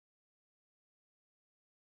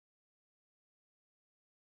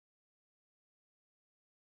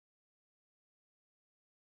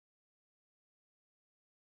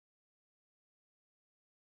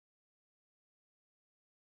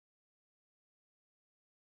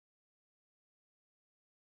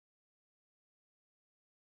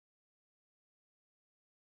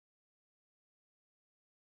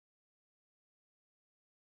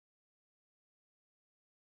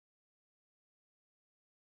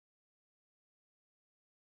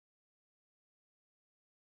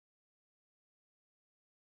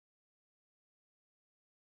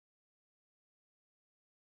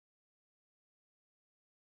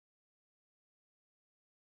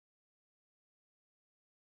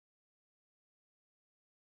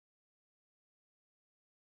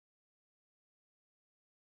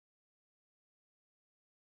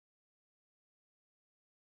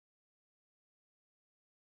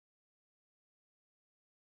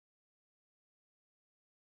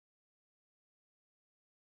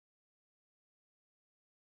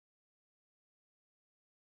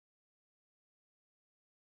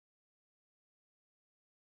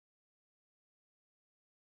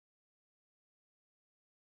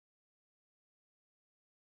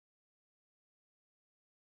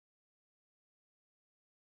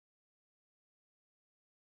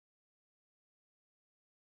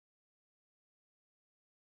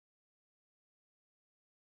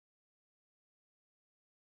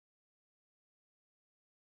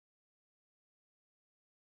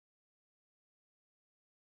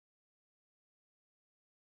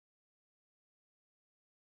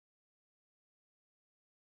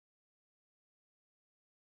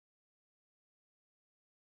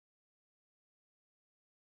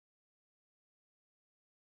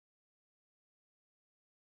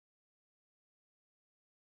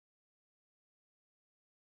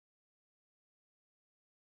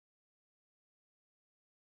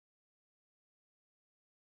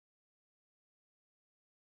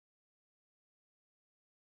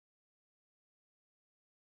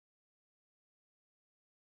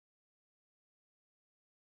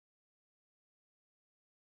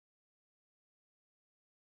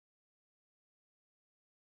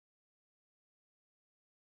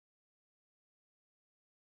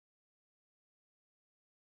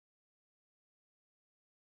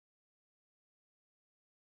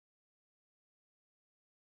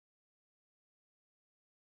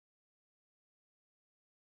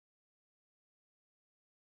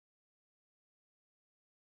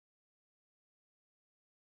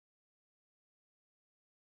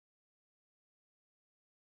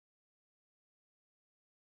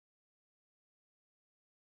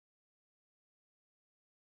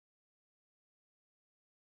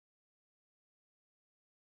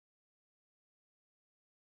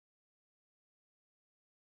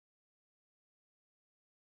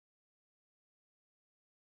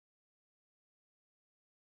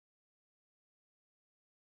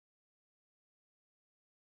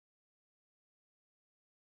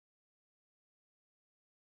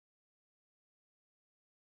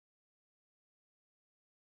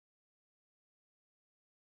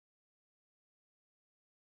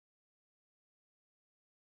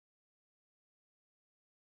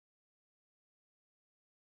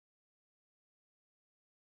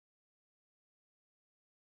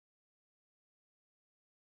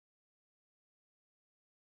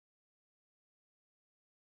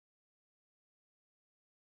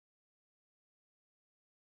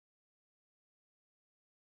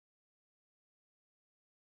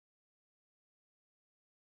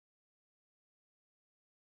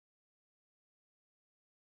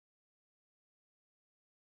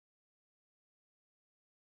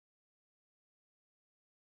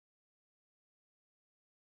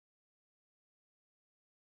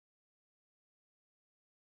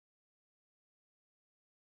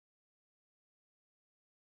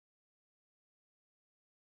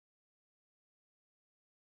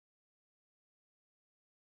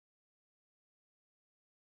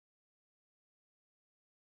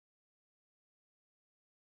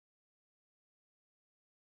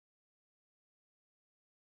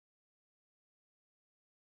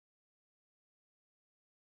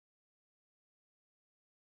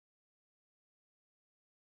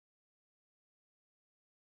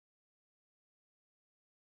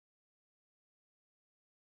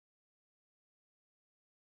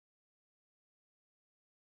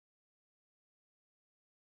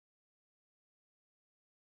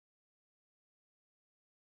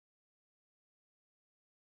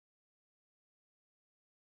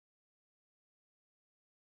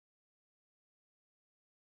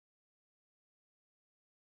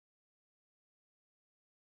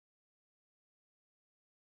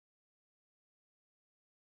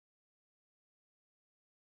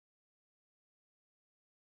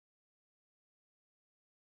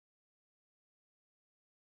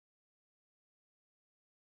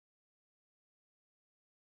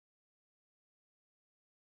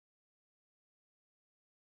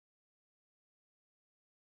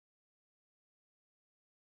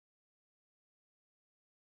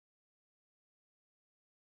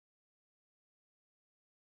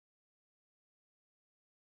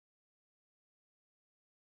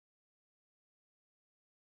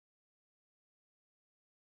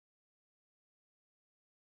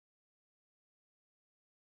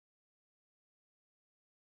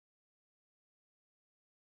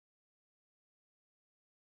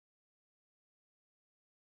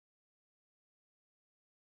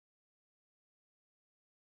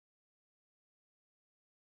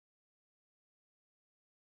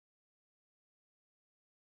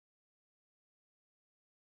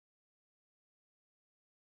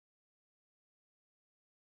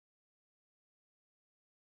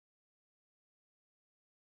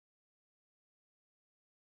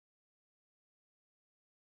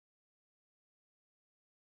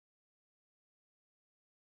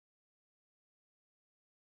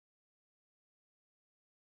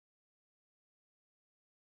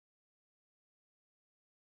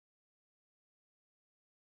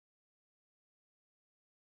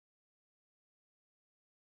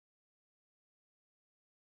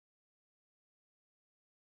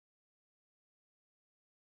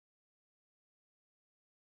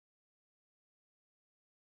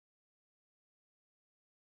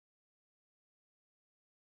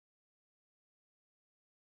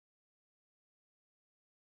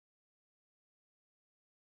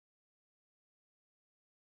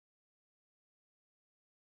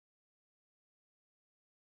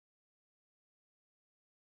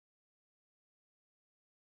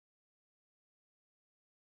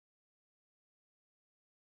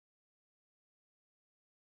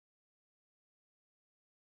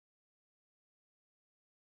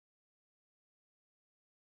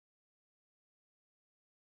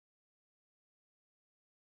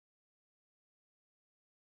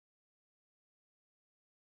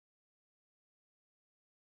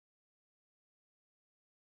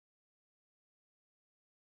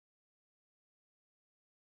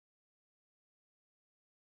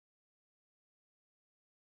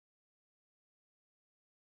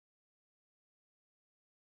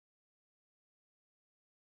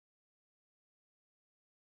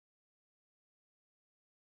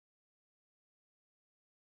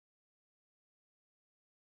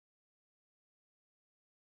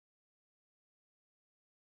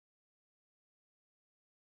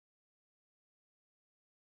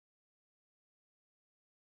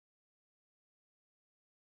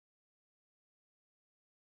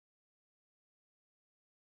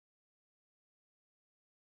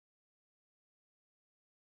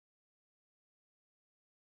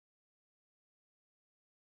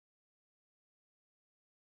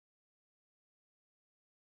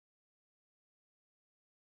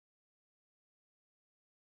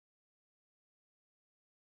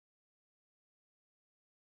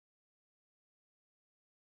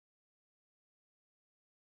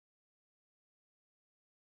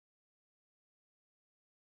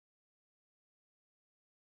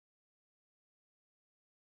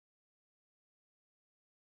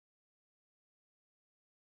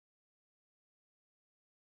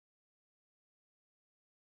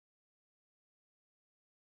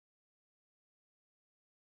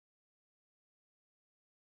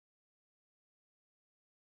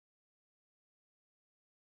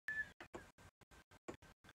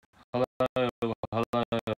Hello.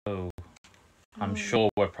 I'm sure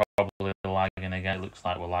we're probably lagging again. It looks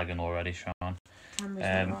like we're lagging already, Sean.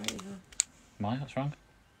 Camera's not right either. Why? What's wrong?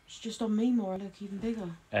 It's just on me more. I look even bigger.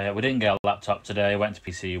 We didn't get a laptop today. Went to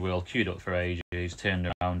PC. We all queued up for ages. Turned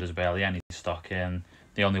around. There's barely any stock in.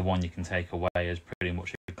 The only one you can take away is pretty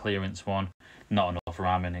much a clearance one. Not enough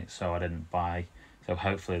RAM in it, so I didn't buy. So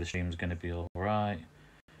hopefully the stream's going to be all right.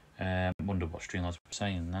 Wonder what Streamlabs were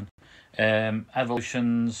saying then.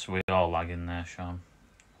 Evolutions, we're all lagging there, Sean.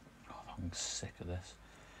 God, I'm sick of this.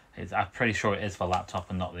 I'm pretty sure it is for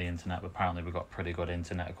laptop and not the internet, but apparently we've got pretty good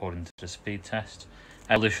internet according to the speed test.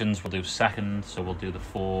 Evolutions we'll do second, so we'll do the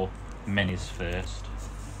 4 minis first.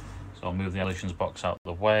 So I'll move the Evolutions box out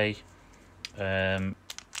of the way.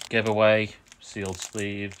 Giveaway, sealed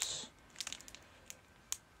sleeves.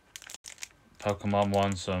 Pokemon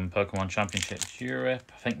won some Pokemon Championships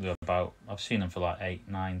Europe. I think they're about, I've seen them for like 8,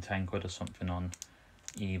 9, 10 quid or something on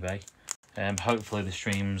eBay. Hopefully the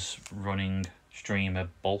stream's running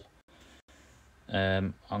streamable.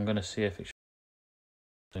 I'm going to see if it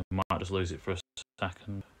I might just lose it for a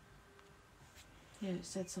second. Yeah, it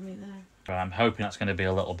said something there. I'm hoping that's going to be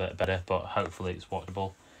a little bit better, but hopefully it's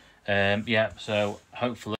watchable. Yeah, so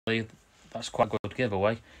hopefully that's quite a good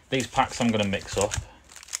giveaway. These packs I'm going to mix up.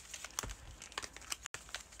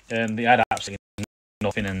 They had absolutely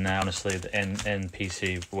nothing in there, honestly, in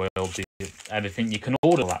PC world. Everything you can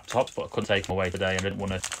order laptops, but I couldn't take them away today. I didn't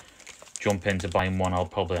want to jump into buying one. I'll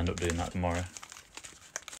probably end up doing that tomorrow.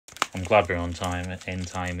 I'm glad we're on time, in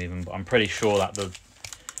time even, but I'm pretty sure that the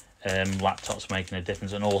laptop's making a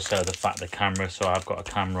difference, and also the fact the camera. So I've got a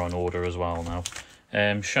camera on order as well now.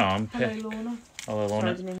 Sean, pick. Hello, Lorna. Hello, Lorna. Sorry,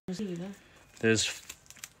 I didn't even see you there. There's,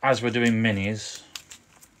 as we're doing minis,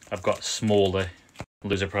 I've got smaller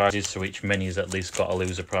loser prizes, so each mini's at least got a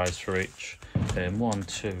loser prize for each. 1,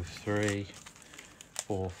 2, 3,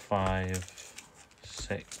 4, 5,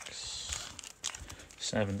 6,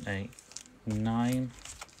 7, 8, 9.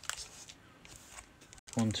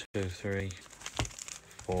 1, 2, 3,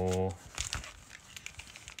 4,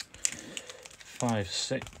 5,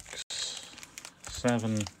 6,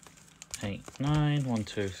 7, 8, 9. 1,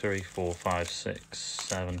 2, 3, 4, 5, 6,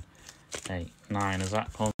 7, 8, 9. As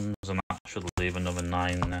that comes, and that should leave another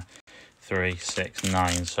 9 there. 3, 6,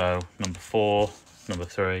 9. So number 4, number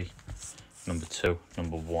 3, number 2,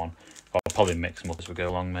 number 1. I'll probably mix them up as we go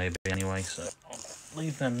along, maybe anyway. So I'll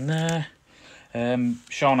leave them there.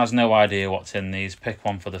 Sean has no idea what's in these. Pick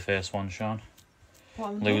one for the first one, Sean.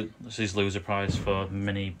 This is loser prize for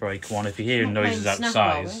mini break 1. If you hear noises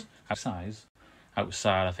outside,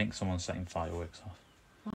 I think someone's setting fireworks off.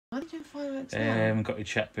 Why are they doing fireworks Got your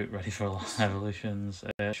checkbook ready for evolutions.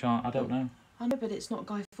 Sean, I don't know. I know, but it's not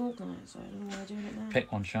Guy Fawkes night, so I don't know why they're doing it now.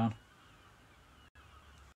 Pick one, Sean.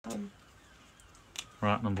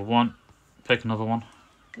 Right, number 1. Pick another one.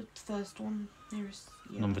 The first one, nearest.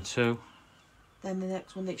 Yeah. Number 2. Then the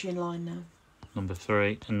next one, literally in line now. Number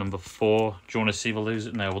 3 and number 4. Do you want to see the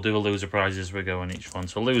loser? No, we'll do a loser prize as we go on each one.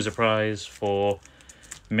 So loser prize for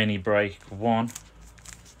mini break 1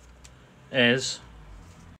 is,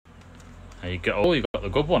 there you go. Oh, you got the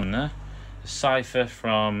good one in there. A Cypher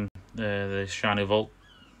from the Shiny Vault,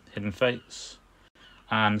 Hidden Fates,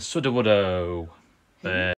 and Sudowoodo.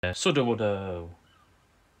 Sudowoodo.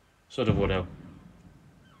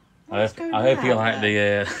 I hope you like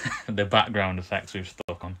the background effects we've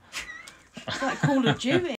stuck on. It's like Call of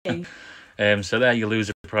Duty. So there your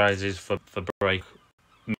loser prizes for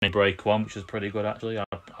mini break 1, which is pretty good actually.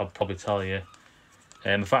 I'll probably tell you.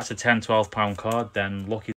 If that's a £10-12 card, then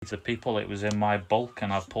lucky to people, it was in my bulk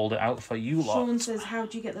and I've pulled it out for you lot. Sean says, how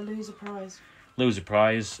do you get the loser prize? Loser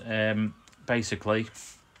prize, basically,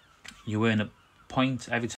 you earn a point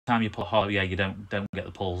every time you pull a hollow. Yeah, you don't get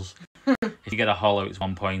the pulls. If you get a hollow, it's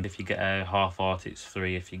 1 point. If you get a half art, it's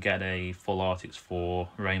 3. If you get a full art, it's 4.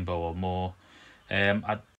 Rainbow or more.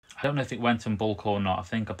 I don't know if it went in bulk or not. I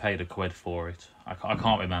think I paid £1 for it. I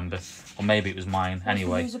can't remember, or maybe it was mine. What's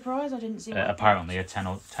anyway, the loser prize? I didn't see. Apparently a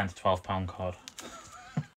 £10 to £12 card.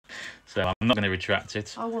 So I'm not going to retract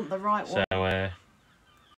it. I want the right one. So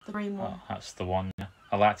the green one. That's the one. Yeah.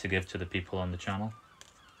 I like to give to the people on the channel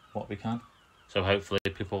what we can. So hopefully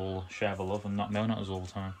people will share the love and not moan at us all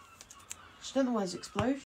the time. I don't know why there's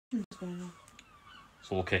explosions going on.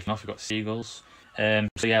 It's all kicking off. We've got seagulls. So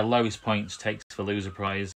yeah, lowest points takes the loser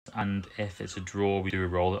prize, and if it's a draw, we do a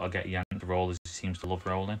roll it. I'll get Yank to roll as he seems to love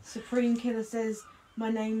rolling. Supreme Killer says, my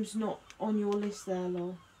name's not on your list there,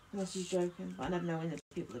 lol. Unless he's joking, but I never know when the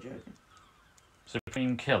people are joking.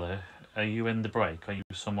 Supreme Killer, are you in the break? Are you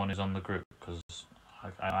someone who's on the group? Because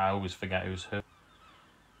I always forget who's who.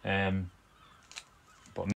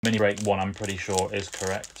 But mini break 1, I'm pretty sure, is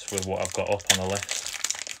correct with what I've got up on the list.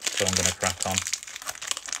 So I'm going to crack on.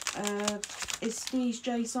 Is Steve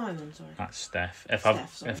J. Simon, sorry? That's Steph. If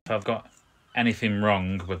I've got anything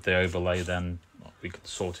wrong with the overlay, then we can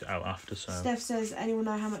sort it out after. So Steph says, anyone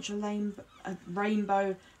know how much a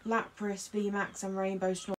Rainbow Lapras VMAX and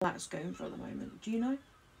Rainbow Snorlax going for at the moment? Do you know?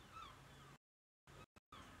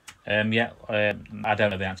 Yeah, I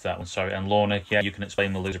don't know the answer to that one, sorry. And Lorna, yeah, you can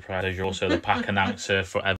explain the loser prize. You're also the pack announcer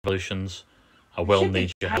for Evolutions. I will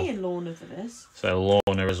need your help. Paying Lorna for this. So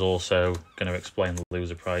Lorna is also going to explain the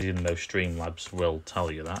loser prize, even though Streamlabs will tell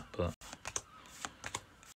you that. But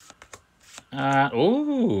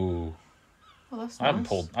ooh, Well, that's I haven't nice.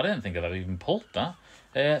 pulled. I don't think I've ever even pulled that.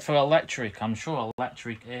 For Electric, I'm sure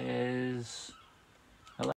Electric is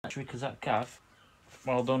that Gav?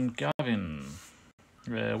 Well done, Gavin.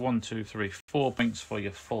 1, 2, 3, 4 points for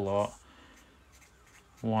your full art.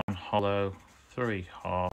 1 hollow, 3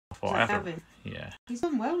 half. Gavin? Yeah. He's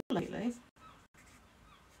done well lately.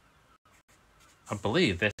 I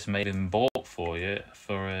believe this may have been bought for you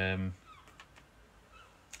for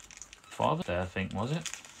Father's Day, I think, was it?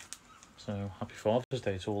 So happy Father's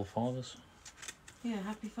Day to all fathers. Yeah,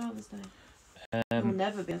 happy Father's Day. You'll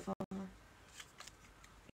never be a father.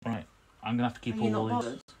 Right, I'm gonna have to keep Are you all not these.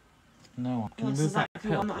 bothered? No, can That's you move back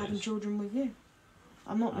exactly a why bit, I'm not having please? children with you.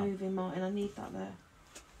 I'm not moving, Martin. I need that there.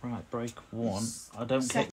 Right, break 1. I don't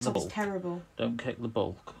kick the bulk. Terrible. Don't kick the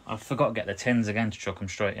bulk. I forgot to get the tins again to chuck them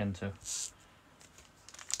straight into.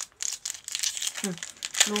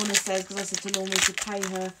 Lorna says, because I said to Lorna we should pay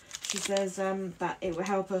her, she says that it will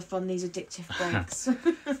help her fund these addictive breaks.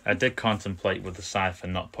 I did contemplate with the cipher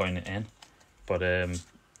not putting it in, but I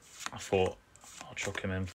thought I'll chuck him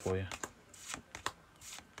in for you.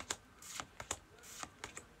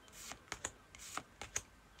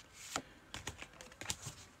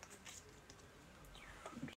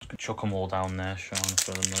 Just gonna chuck them all down there, Sean,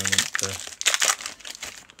 for the moment.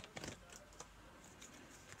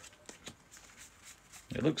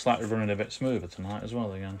 It looks like we're running a bit smoother tonight as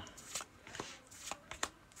well again.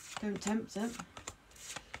 Don't tempt it.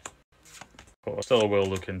 But I still will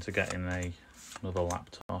look into getting another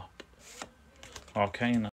laptop.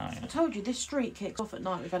 Arcane. I told you, this streak kicks off at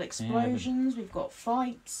night. We've had explosions, we've got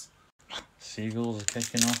fights. Seagulls are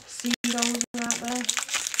kicking off. Seagulls are out there.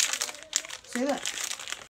 See that?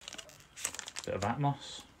 Bit of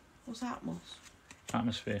Atmos. What's Atmos?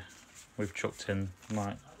 Atmosphere. We've chucked in,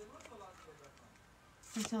 like...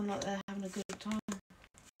 They sound like they're having a good time.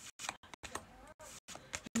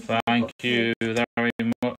 Thank you very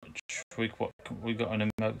much. We got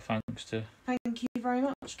an emote thanks to. Thank you very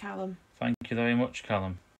much, Callum. Thank you very much,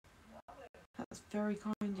 Callum. That's very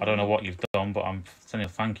kind of you. I don't know what you've done, but I'm telling you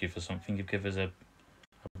thank you for something. You've given us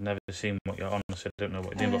I've never seen what you're honestly. I don't know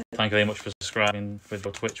what you're doing, but thank you very much for subscribing with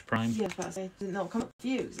your Twitch Prime. Yeah, but I say, did it not come up for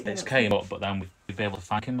you? It came up, but then we'd be able to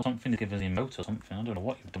thank him or something to give us an emote or something. I don't know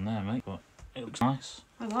what you've done there, mate, but it looks nice.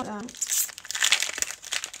 I like that.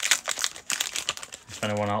 If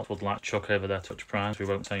anyone else would like to chuck over their Twitch Primes, we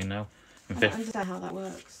won't say no. I don't understand how that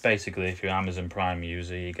works. Basically, if you're an Amazon Prime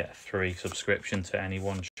user, you get a free subscription to any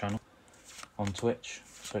one channel on Twitch.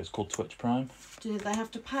 So it's called Twitch Prime. Do they have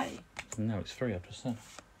to pay? No, it's free, I've just said.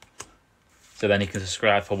 So then you can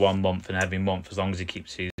subscribe for 1 month, and every month, as long as he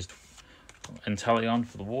keeps his Inteleon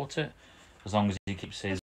for the water, as long as he keeps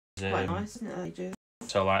his... Quite nice, isn't it, that they do?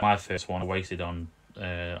 So like my first one I wasted on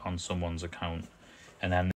someone's account,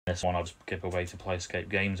 and then this one I'll just give away to Playscape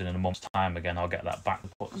Games, and in a month's time again I'll get that back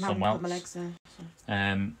and put somewhere else. My legs there,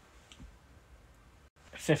 so.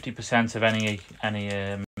 50% of any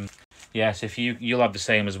yes, if you'll have the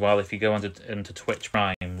same as well. If you go into Twitch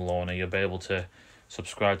Prime, Lorna, you'll be able to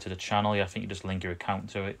subscribe to the channel. I think you just link your account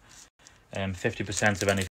to it. 50% of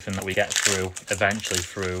anything that we get eventually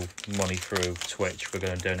through money through Twitch, we're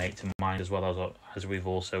going to donate to mine, as well as we've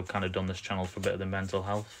also kind of done this channel for a bit of the mental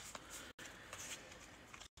health.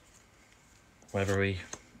 Whether we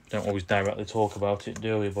don't always directly talk about it,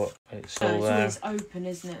 do we? But it's still there. It's always open,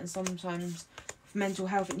 isn't it? And sometimes for mental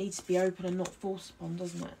health it needs to be open and not forced upon,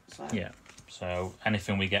 doesn't it? So. Yeah. So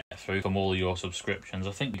anything we get through from all your subscriptions,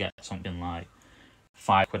 I think we get something like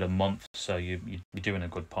 £5 a month, so you're doing a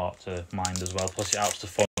good part to mind as well. Plus it helps to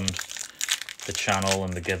fund the channel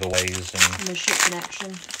and the giveaways and the shit connection.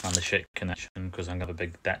 And the shit connection, because I'm going to have a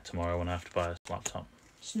big debt tomorrow when I have to buy a laptop.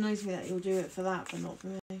 It annoys me that you'll do it for that, but not for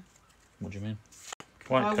me. What do you mean?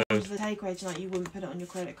 Why was the takeaway tonight you wouldn't put it on your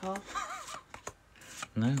credit card?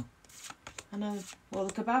 No. I know. Well,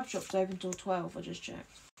 the kebab shop's open till 12, I just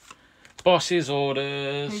checked. Boss's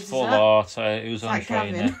orders, Who's full that? art, who's on Like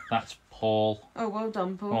trainer? Gavin. That's Paul. Oh, well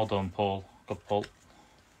done, Paul. Well done, Paul. Good Paul.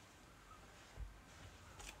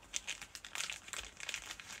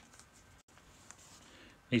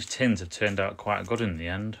 These tins have turned out quite good in the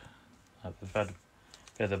end. They've had a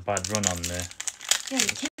bit of a bad run on there. Yeah,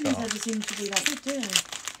 the tins never seem to be that good, do they?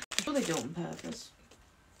 I'm sure they do it on purpose.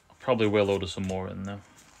 Probably will order some more in there.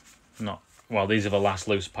 Not well. These are the last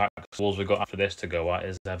loose packs. All we've got after this to go at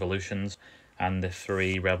is Evolutions and the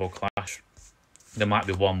 3 Rebel Clash. There might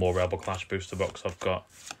be one more Rebel Clash booster box I've got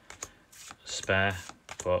spare,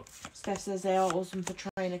 but Steph says they are awesome for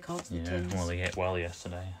trainer cards. The tins. Well, they hit well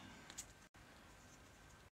yesterday.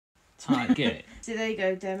 Tight git. See, there you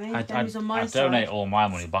go, Demi. I donate all my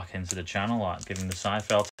money back into the channel, like giving the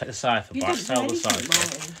cipher. I'll take the cipher back, sell the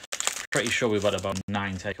cipher. Pretty sure we've had about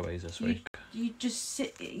 9 takeaways this week. You just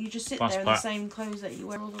sit there in the same clothes that you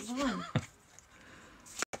wear all the time.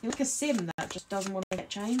 You're like a sim that just doesn't want to get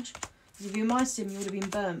changed. Because if you were my sim, you would have been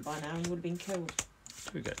burnt by now and you would have been killed.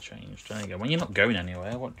 Do get changed? There you go. When you're not going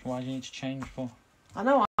anywhere, why do you need to change for? I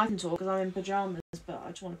know I can talk because I'm in pyjamas, but I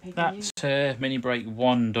just want to pick on you. That's mini break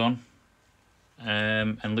 1 done.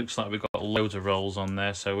 And looks like we've got loads of rolls on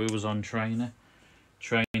there. So we was on trainer.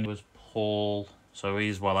 Trainer was Paul. So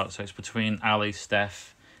he's well out. So it's between Ali,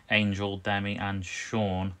 Steph, Angel, Demi and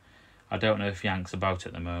Sean. I don't know if Yank's about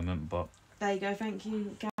at the moment, but... There you go, thank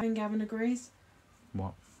you, Gavin. Gavin agrees.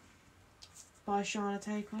 What? Buy Sean a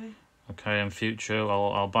takeaway. Okay, in future,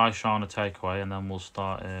 I'll buy Sean a takeaway and then we'll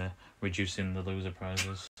start reducing the loser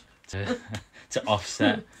prizes to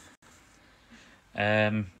offset.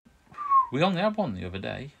 We only had one the other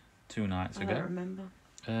day, 2 nights ago. I don't remember.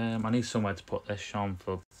 I need somewhere to put this, Sean,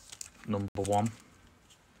 for number 1.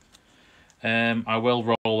 I will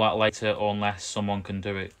roll that later unless someone can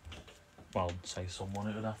do it. Well, say someone,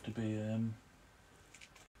 it would have to be...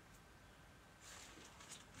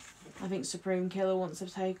 I think Supreme Killer wants a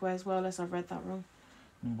takeaway as well, unless I've read that wrong.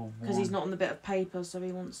 Number 1. Because he's not on the bit of paper, so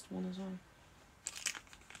he wants one as well.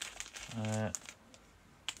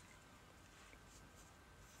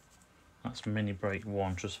 That's mini break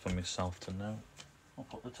 1, just for myself to know. I'll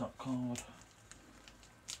put the top card.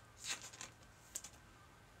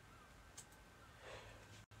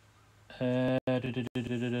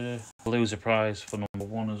 Loser prize for number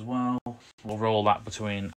 1 as well. We'll roll that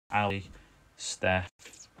between Ali, Steph,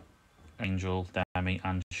 Angel, Demi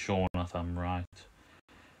and Sean, if I'm right.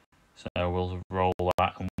 So we'll roll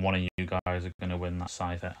that and one of you guys are going to win that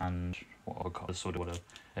cipher and whatever.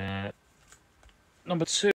 Number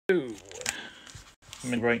 2.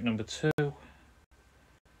 Mid-break number 2.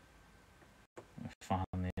 Find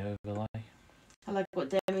the overlay. I like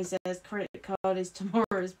what Demi says, credit card is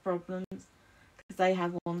tomorrow's problems. Because they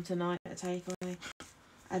had one tonight at a takeaway.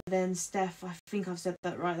 And then Steph, I think I've said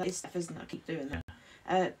that right, that is Steph, isn't it? I keep doing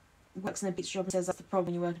that. Works in a pizza shop and says that's the problem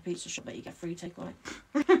when you work in a pizza shop, that you get free takeaway.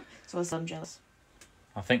 So I'm jealous.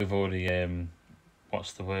 I think we've already,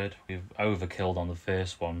 what's the word? We've overkilled on the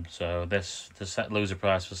first one. So the set loser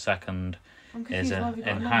prize for second is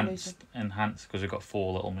enhanced, because we've got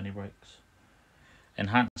 4 little mini breaks.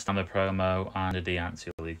 Enhanced and the promo and a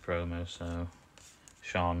Deantia League promo, so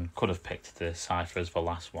Sean could have picked the ciphers for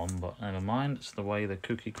last one, but never mind, it's the way the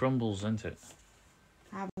cookie crumbles, isn't it?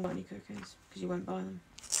 I haven't got any cookies, because you won't buy them.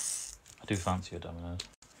 I do fancy a Domino's.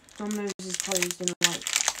 Domino's is closed in like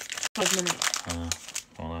 5 minutes.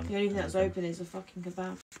 Well then, the only thing that's open is a fucking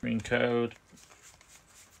kebab. Green code.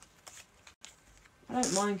 I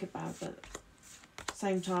don't mind kebab, but at the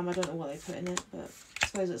same time I don't know what they put in it, but I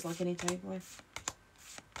suppose it's like any takeaway.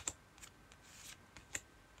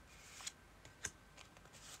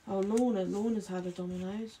 Oh, Lorna's had a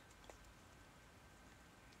Domino's.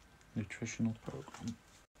 Nutritional program.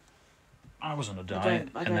 I was on a diet,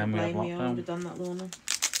 I don't blame you. I would have done that, Lorna.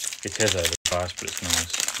 It is overpriced, but it's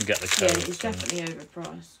nice. You get the code. Yeah, it's definitely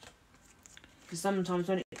overpriced. Because sometimes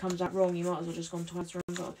when it comes out wrong, you might as well just gone twice around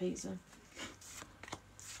and got a pizza.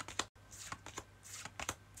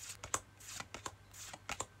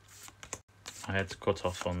 I had to cut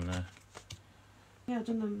off on there. Yeah, I've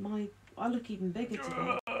done I look even bigger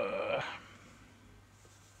today.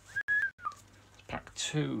 Pack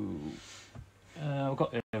 2. I've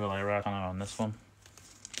got the overlay right on this one.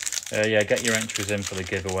 Yeah, get your entries in for the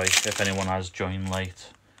giveaway. If anyone has joined late,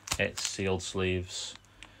 it's sealed sleeves.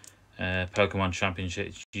 Pokemon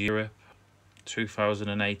Championship Europe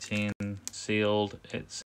 2018 sealed.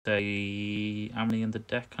 It's a, how many in the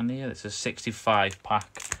deck on here? It's a 65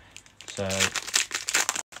 pack. So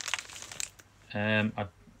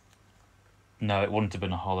no, it wouldn't have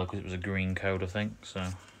been a holo because it was a green code, I think. So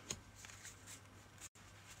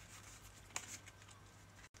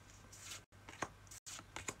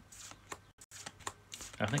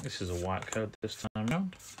I think this is a white code this time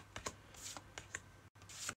around.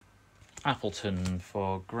 Appleton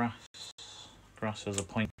for Grass. Grass has a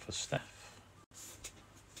point for Steph.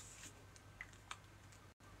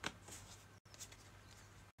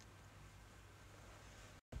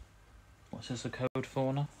 What's this a code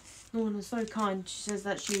for now? Lorna's so kind. She says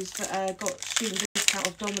that she's got student discount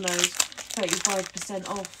of Domino's, 35%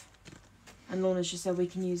 off. And Lorna's just said we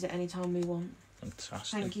can use it anytime we want.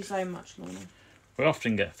 Fantastic. Thank you so much, Lorna. We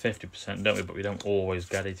often get 50%, don't we? But we don't always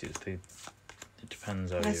get it. It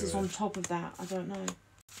depends how Unless it's on top of that, I don't know.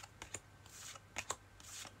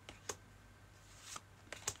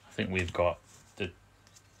 I think we've got the...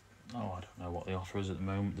 Oh, I don't know what the offer is at the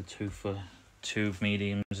moment. The two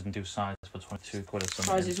mediums and 2 sides for 22 quid or something.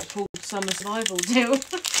 Surprised it's called Summer Survival Deal.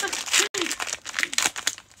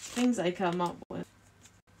 Things they come up with.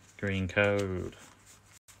 Green code.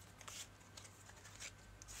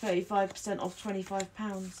 35% off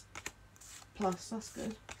 £25. Plus, that's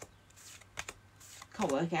good.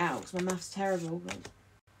 Can't work it out because my math's terrible, but...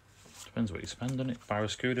 Depends what you spend on it.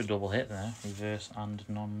 Barracuda double hit there. Reverse and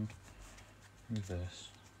non-reverse.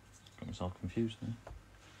 Got myself confused there.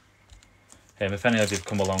 If any of you have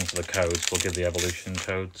come along to the codes, we'll give the evolution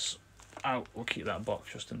codes out. We'll keep that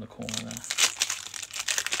box just in the corner there.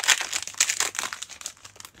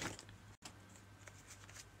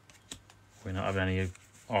 We're not having any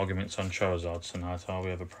arguments on Charizard tonight, are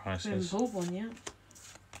we, over prices? We haven't pulled one yet.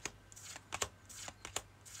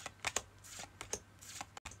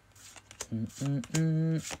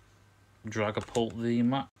 Dragapult the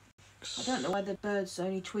max. I don't know why the birds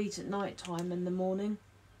only tweet at night time and the morning.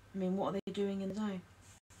 I mean, what are they doing in the day?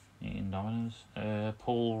 Eating Dominoes.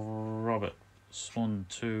 Paul Roberts. 1,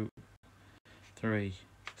 2, 3,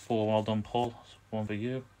 4. Well done, Paul. That's 1 for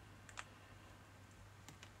you.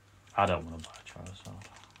 I don't want to buy a Charizard.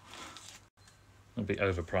 It'll be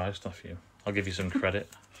overpriced off you. I'll give you some credit.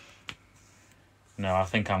 No, I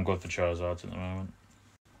think I'm good for Charizards at the moment.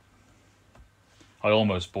 I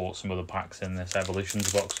almost bought some other packs in this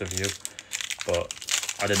Evolutions box of you, but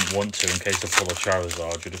I didn't want to in case I pull a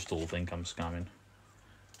Charizard. You just all think I'm scamming.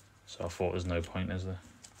 So I thought there's no point, is there?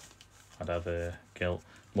 I'd have guilt.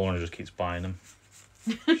 Lorna just keeps buying them.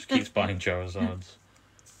 Just keeps buying Charizards.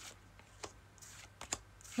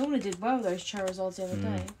 Lorna did well those Charizards the other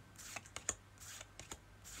day.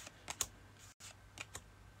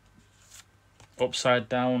 Upside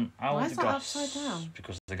down. Why is that upside down?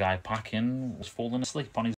 Because the guy packing was falling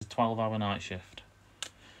asleep on his 12-hour night shift.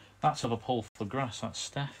 That's of a pull for grass. That's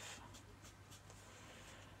Steph.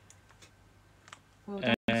 Well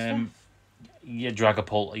done, Steph. Yeah,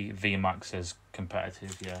 Dragapult VMAX is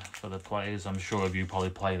competitive, yeah, for the players. I'm sure of you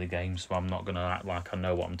probably play the game, so I'm not going to act like I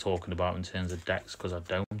know what I'm talking about in terms of decks, because I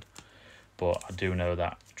don't. But I do know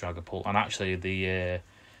that Dragapult. And actually, the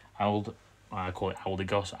I call it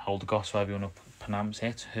Aldegos, whatever you want to pronounce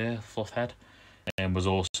it, her Fluffhead, was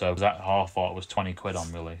also, that half art was 20 quid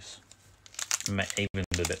on release. Even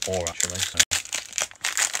a bit more, actually. So.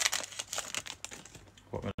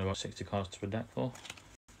 What, about 60 cards to a deck for?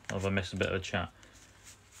 Or have I missed a bit of a chat?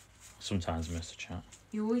 Sometimes I miss the chat.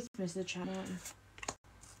 You always miss the chat, aren't you?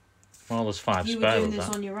 Well, there's 5 you spare were with doing this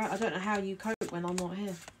that. on your own. I don't know how you cope when I'm not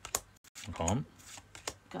here. I can't.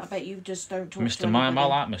 I bet you just don't talk Mr. to Mime, I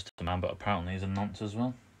anybody. like Mr. Mime, but apparently he's a nonce as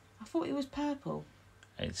well. I thought he was purple.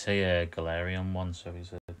 It's a Galarian one, so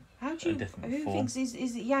he's How do you? different Who form. thinks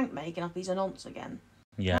is it Yank making up he's a nonce again?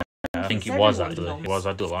 Yeah, I think he It's was everyone's actually. nonce. He was.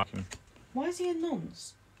 I do like him. Why is he a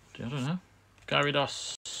nonce? I don't know.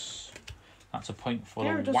 Gyarados. That's a point for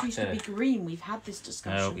Gyarados used to Water. be green. We've had this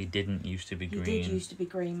discussion. No, he didn't used to be green. He did used to be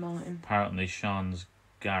green, Martin. Apparently, Sean's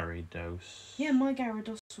Gyarados. Yeah, my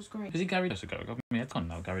Gyarados was green. Is he Gyarados or Gyarados? I mean, I can't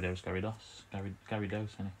know. Gyarados, Gyarados,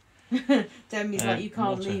 isn't Demi's like, you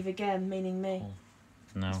can't water. leave again, meaning me. Oh.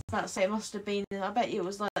 No. That's it. It must have been. I bet it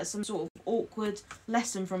was like some sort of awkward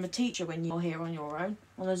lesson from a teacher when you're here on your own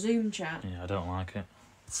on a Zoom chat. Yeah, I don't like it.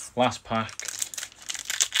 Last pack.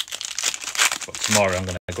 But tomorrow I'm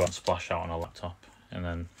going to go and splash out on a laptop, and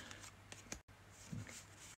then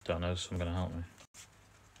don't know, someone's going to help me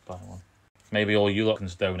buy one. Maybe all you lot can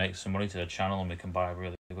donate some money to the channel and we can buy a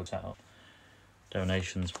really good setup.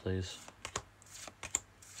 Donations, please.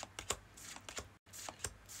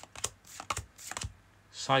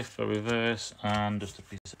 Cypher reverse and just a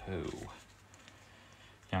piece of poo.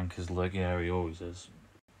 Yanker's leg, yeah, he always is.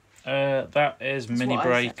 That is That's mini what I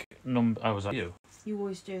break number. Oh, was that you? You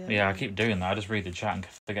always do that. Yeah, I keep doing that. I just read the chat and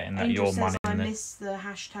forgetting that Angel you're says I manning missed the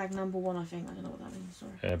hashtag #1. I think I don't know what that means.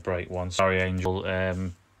 Sorry. break one. Sorry, Angel.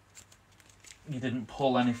 You didn't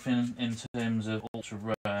pull anything in terms of ultra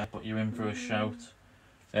rare, but you're in for a shout.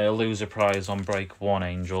 Loser prize on break 1,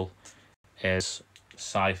 Angel, is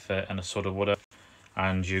Cypher and a Sudder Woodder,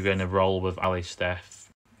 and you're going to roll with Ali,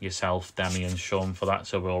 Steph, yourself, Demi, and Sean for that.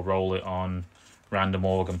 So we'll roll it on random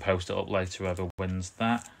org and post it up later. Whoever wins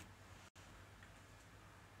that.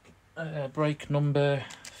 Break number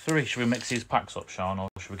 3. Should we mix these packs up, Sean, or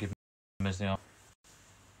should we give them as they are?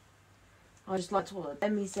 I just liked what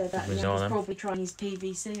Demi said, that he's Them. probably trying his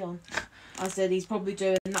PVC on. I said he's probably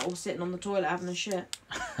doing that all sitting on the toilet having a shit.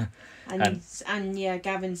 And yeah,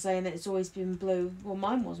 Gavin's saying that it's always been blue. Well,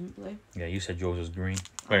 mine wasn't blue. Yeah, you said yours was green.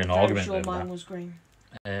 I'm very sure mine was green.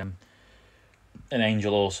 An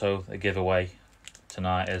Angel also, a giveaway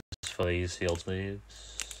tonight is for these sealed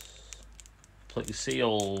sleeves. Completely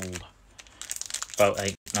sealed. About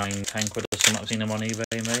 8, 9, 10 quid or something. I've seen them on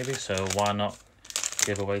eBay maybe, so why not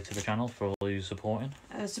give away to the channel for all you supporting?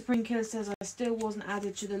 Supreme Killer says, I still wasn't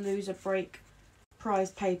added to the loser break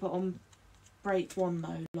prize paper on break 1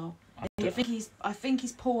 though, lol. I think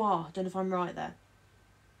he's Paul R. I don't know if I'm right there.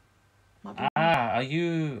 Are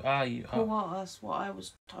you Paul R, that's what I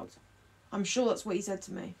was told. I'm sure that's what he said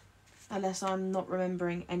to me. Unless I'm not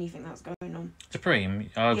remembering anything that's going on. Supreme?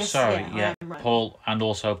 Oh, yes, sorry. Yeah, right. Paul, and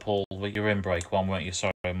also Paul, you're in break 1, weren't you?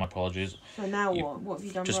 Sorry, my apologies. So now what? What have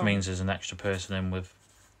you done just wrong? means there's an extra person in with...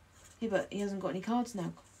 Yeah, but he hasn't got any cards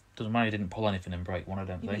now. Doesn't matter, you didn't pull anything in break 1, I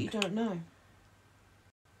don't think. But you don't know.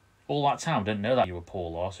 All that time, I didn't know that you were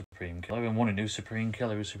Paul or Supreme Killer. Everyone wanted who's Supreme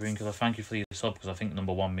Killer, who's Supreme Killer. Thank you for your sub, because I think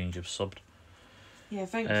number 1 means you've subbed. Yeah,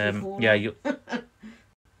 thank you, Paul. Yeah, you... Was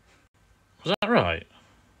that right?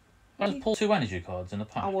 I just pulled 2 energy cards in the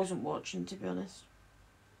pack. I wasn't watching, to be honest.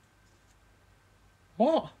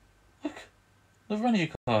 What? Look, another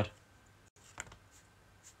energy card.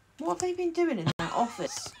 What have they been doing in that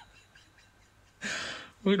office?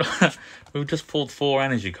 We've just pulled 4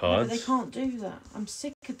 energy cards. No, they can't do that. I'm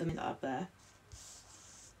sick of them up there.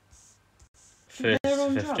 They're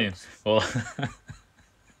on 15. Drugs. Well,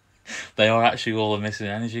 they are actually all the missing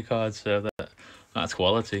energy cards, so that's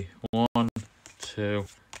quality. 1, 2,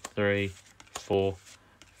 3, 4,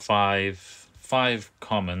 5. 5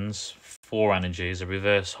 commons, 4 energies, a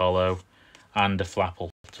reverse hollow, and a flapple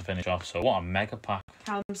to finish off. So what a mega pack.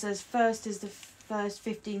 Callum says first is the first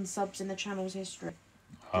 15 subs in the channel's history.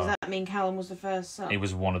 Does that mean Callum was the first sub? He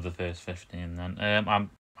was one of the first 15 then. I'm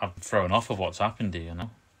thrown off of what's happened, do you know?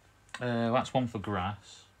 That's one for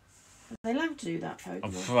grass. Are they allowed to do that,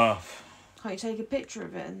 Pokemon? Can't you take a picture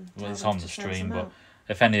of it and... Well, it's on the stream, but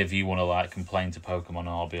if any of you want to like complain to Pokemon on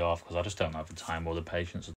our behalf, because I just don't have the time or the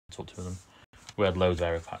patience to talk to them. We had loads of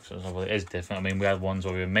error packs, so it is different. I mean, we had ones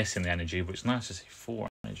where we were missing the energy, but it's nice to see 4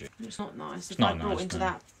 energy. It's not nice. If I brought into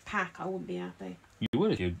that pack, I wouldn't be happy. You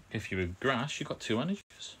would if you were grass. You got 2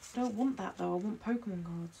 energies. I don't want that though. I want Pokemon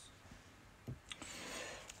cards.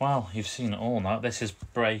 Well, you've seen it all now. This is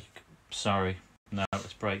break. Sorry, no,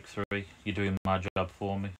 it's break 3. You're doing my job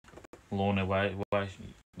for me. Lorna,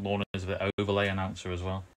 Lorna is the overlay announcer as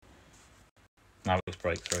well. Now it's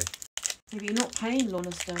break 3. Yeah, but you're not paying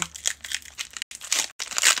Lorna still.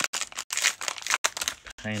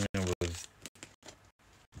 Paying her with...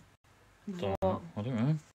 What? I don't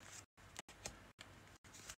know.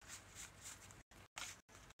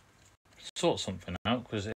 Sort something out,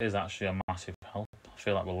 because it is actually a massive help. I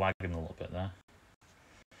feel like we're lagging a little bit there.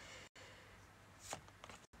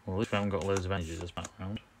 Well, at least we haven't got loads of energies this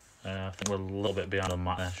background. I think we're a little bit behind on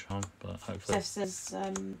Matt there, Sean, but hopefully... Steph says,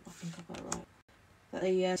 I think I got it right, that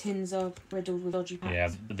the tins are riddled with dodgy packs.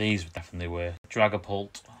 Yeah, these definitely were.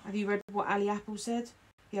 Dragapult. Have you read what Ali Apple said?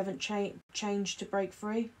 You haven't changed to break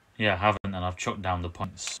 3? Yeah, I haven't, and I've chucked down the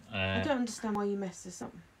points. I don't understand why you messed this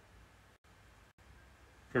up.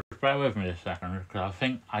 Just bear with me a second, because I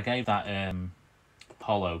think I gave that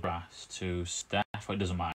Hollow Grass to Steph, but it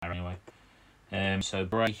doesn't matter anyway. So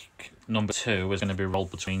break number 2 is going to be rolled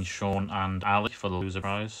between Sean and Ali for the loser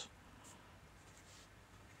prize.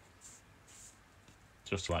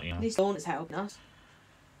 Just to let you know. At least Lorna's helping us.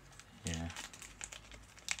 Yeah.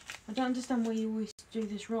 I don't understand why you always do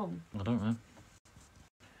this wrong. I don't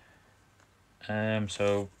know.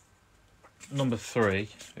 So number 3,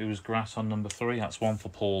 it was grass on number 3. That's 1 for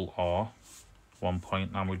Paul R. 1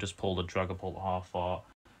 point, and we just pulled a Dragapult half art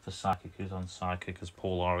for Psychic, who's on Psychic as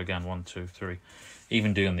Paul R again. 1, 2, 3.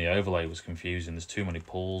 Even doing the overlay was confusing. There's too many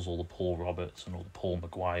Pauls, all the Paul Roberts and all the Paul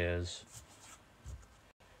Maguires.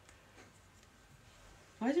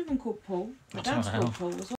 Why is everyone called Paul? My dad's called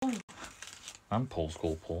Paul as well. And Paul's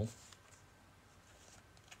called Paul.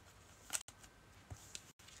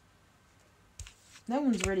 No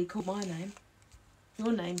one's really called my name.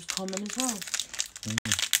 Your name's common as well.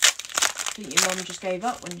 I think your mum just gave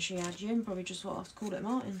up when she had you and probably just thought I've called it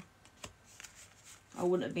Martin. I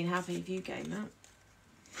wouldn't have been happy if you came out.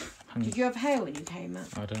 Did you have hair when you came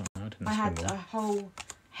out? I don't know. I had a whole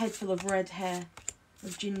head full of red hair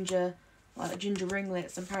with ginger, like ginger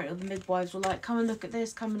ringlets, and apparently the midwives were like, come and look at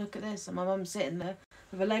this, come and look at this. And my mum's sitting there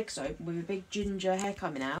with her legs open with a big ginger hair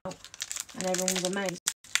coming out, and everyone was amazed.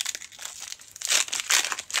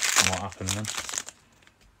 What happened then?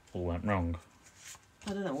 All went wrong.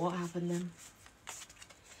 I don't know what happened then.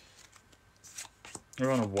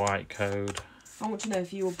 We're on a white code. I want to know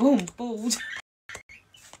if you were bald.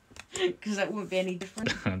 Because that wouldn't be any different.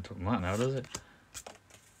 It doesn't matter now, does it?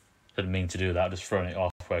 Didn't mean to do that, just throwing it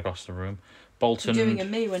halfway across the room. Bolton You're doing a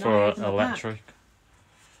me when I for open the electric. pack.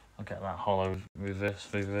 I'll get that hollow reverse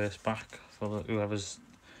back for whoever's.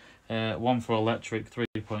 One for electric, 3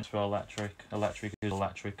 points for electric. Electric is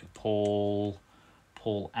electric. Paul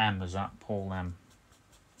M, is that? Paul M.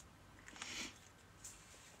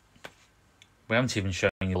 We haven't even shown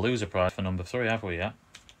you the loser prize for number 3, have we yet?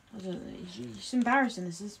 I don't know. It's embarrassing,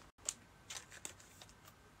 this is.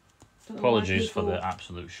 Apologies for the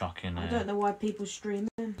absolute shocking. I don't know why people stream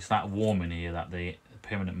in. It's that warm in here that the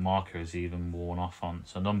permanent marker is even worn off on.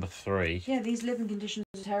 So number 3. Yeah, these living conditions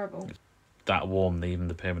are terrible. That warm that even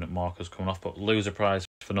the permanent marker's coming off. But loser prize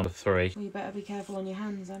for number 3. Well, you better be careful on your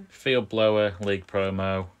hands then. Field blower, league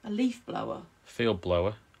promo. A leaf blower. Field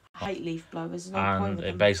blower. I hate leaf blowers. There's no point And with it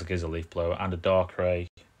them. basically is a leaf blower and a dark ray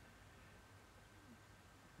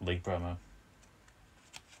league promo.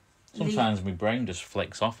 Sometimes my brain just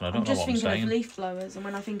flicks off and I don't know what I'm saying. I'm just thinking of leaf blowers, and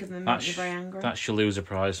when I think of them, it makes me very angry. That's your loser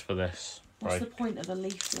prize for this. What's the point of a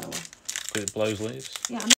leaf blower? Because it blows leaves.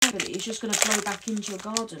 Yeah, I know, but it's just going to blow back into your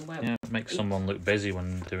garden. Where Yeah, it makes someone look busy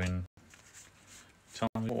when doing... Tell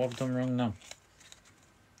me what I've done wrong now.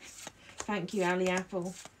 Thank you, Ali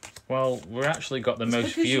Apple. Well, we've actually got the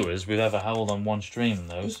most viewers we've ever held on one stream,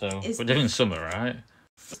 though, so we're doing something right.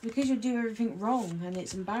 It's because you do everything wrong, and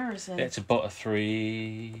it's embarrassing. It's a butter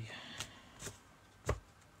 3.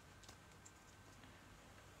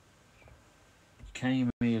 Came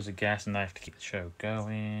here as a guest, and I have to keep the show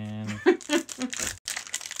going.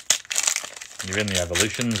 You're in the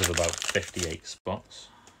evolutions of about 58 spots.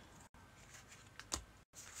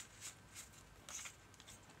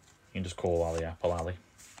 You can just call Ali Apple Ali.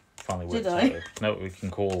 Finally worked Did out I? who, no, we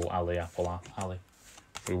can call Ali Apple Ali.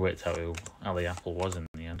 We worked out who Ali Apple was in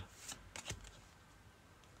the end.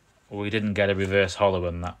 We didn't get a reverse hollow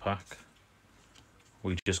in that pack.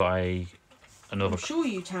 We just got another. I'm sure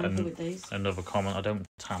you tamper with these. Another comment. I don't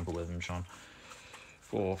tamper with them, Sean.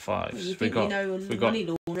 4, 5. Well, you think you know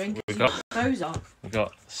money laundering? We got those up. We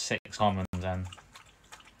got 6 commons and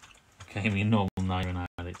gave me normal 9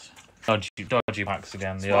 and it. Dodgy packs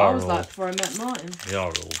again. That's They what I are was all. like before I met Martin. They are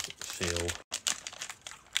all sealed.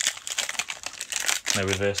 No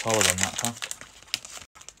reverse hollow on that pack.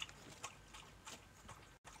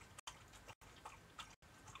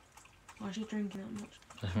 Why is she drinking that much?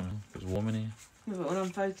 It's warm in here. Yeah, but when I'm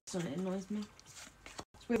focused on it, it annoys me.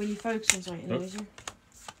 It's weird when you focus on something, it annoys you.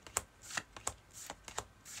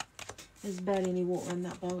 There's barely any water in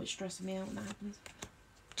that bowl, it's stressing me out when that happens.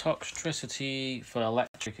 Toxicity for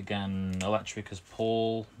electric again. Electric is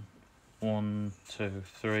Paul. 1, 2,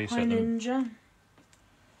 3. Hi Ninja.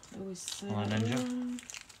 Always Hi Ninja.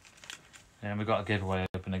 Yeah, we've got a giveaway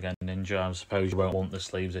open again, Ninja. I suppose you won't want the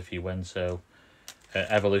sleeves if you win, so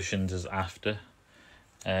Evolutions is after.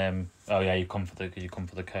 Oh yeah, you come for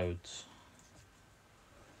the codes.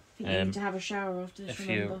 I think you need to have a shower after this, if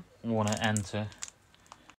remember. you want to enter.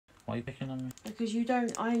 Why are you picking on me? Because you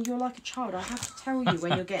don't, you're like a child. I have to tell you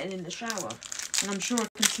when you're getting in the shower. And I'm sure I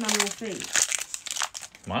can smell your feet.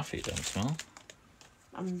 My feet don't smell.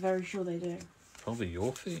 I'm very sure they do. Probably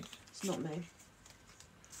your feet. It's not me.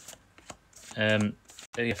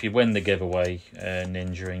 If you win the giveaway,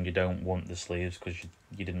 Ninja, and you don't want the sleeves because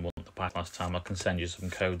you didn't want the pack last time, I can send you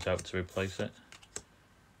some codes out to replace it.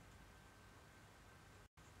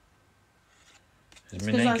 Is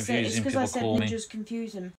my name confusing? It's because I said Ninja's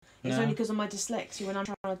confusing. It's No. only because of my dyslexia. When I'm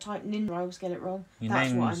trying to type Ninja, I always get it wrong. Your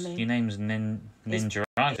That's what I mean. Your name's Ninja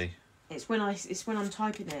Ivy. It's when I'm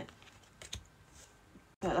typing it.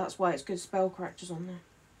 But that's why it's good spell correctors on there.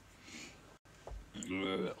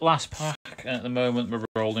 Last pack at the moment. We're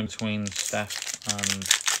rolling between Steph and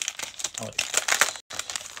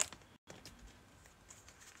Alex.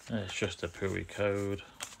 It's just a Pui code,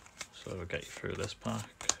 so we'll get you through this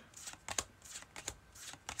pack.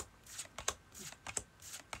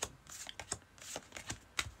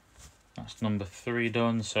 That's number 3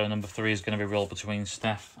 done, so number 3 is going to be rolled between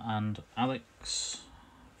Steph and Alex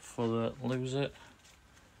for the loser.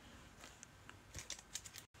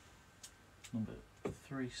 Number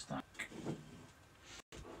 3 stack.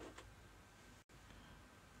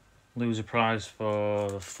 Loser prize for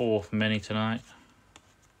the 4th mini tonight.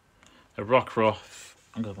 A Rockruff,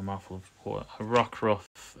 I'm going to have a mouthful of water. A Rockruff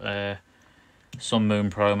Sun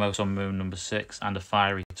Moon promo, Sun Moon number 6, and a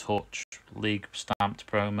Fiery Touch League stamped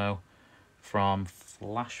promo from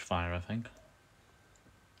Flashfire, I think.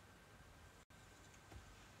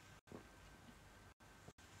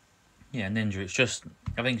 Yeah, ninja. It's just,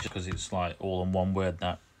 I think, because it's like all in one word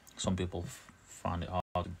that some people find it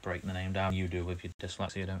hard to break the name down. You do with your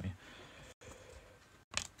dyslexia, don't you?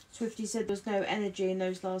 Swifty said there's no energy in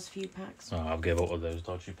those last few packs. Oh, I'll give up with those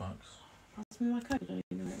dodgy packs. Pass me my code. I don't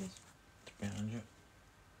even know where it is. It's behind you.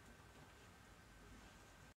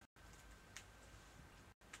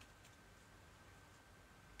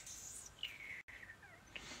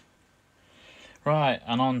 Right,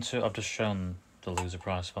 and on to, I've just shown the loser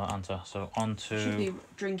prize for that, haven't I? So on to... Should be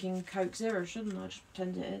drinking Coke Zero, shouldn't I? Just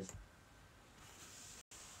pretend it is.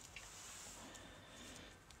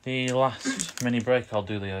 the last mini break. I'll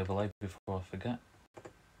do the overlay before I forget.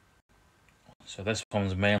 So this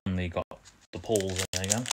one's mainly got the pulls in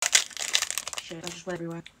again. Shit, I just went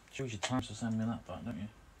everywhere. Choose your time to send me that back, don't you?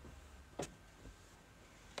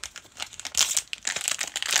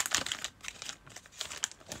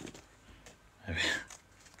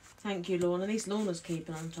 Thank you, Lorna. At least Lorna's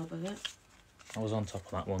keeping on top of it. I was on top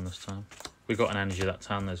of that one this time. We got an energy that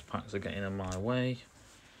time. Those packs are getting in my way.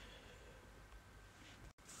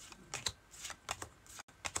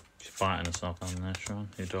 She's biting herself down there, Sean.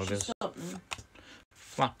 Your dog is. Stop now.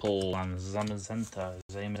 Flapple and Zamazenta.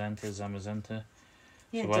 Zamazenta.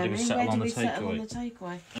 Yeah, So where do we settle on the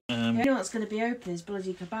takeaway? The only one that's going to be open is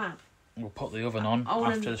bloody kebab. We'll put the oven on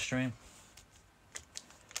after the stream.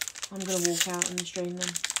 I'm going to walk out in the stream then.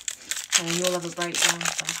 And you'll have a breakdown.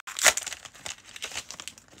 So.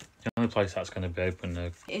 The only place that's going to be open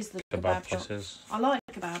is the kebab shop. places. I like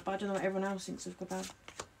kebab, but I don't know what everyone else thinks of kebab.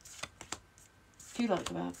 Do you like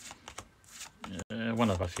kebab? One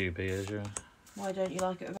of a few beers, yeah. Why don't you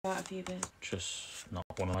like it without a few beers? Just not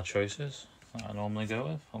one of my choices that I normally go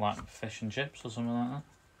with. I like fish and chips or something like that.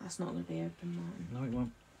 That's not going to be open, Martin. No, it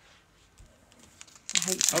won't. I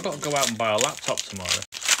hate I've got to go out and buy a laptop tomorrow.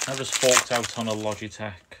 I just forked out on a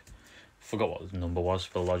Logitech. Forgot what the number was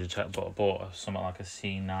for the Logitech, but I bought something like a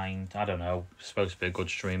C9. I don't know. It's supposed to be a good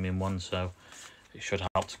streaming one, so it should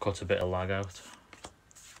help to cut a bit of lag out.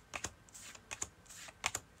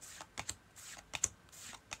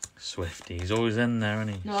 Swifty, he's always in there,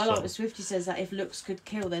 isn't he? No, I like the Swifty says that if looks could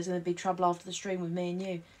kill, there's going to be trouble after the stream with me and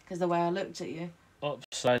you, because the way I looked at you.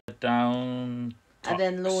 Upside down. And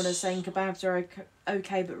then Lorna's saying kebabs are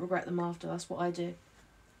okay, but regret them after. That's what I do.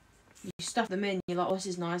 You stuff them in, you're like, oh, this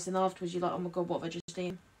is nice, and afterwards you're like, oh my god, what have I just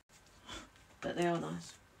eaten? But they are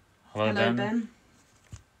nice. Hello, Ben.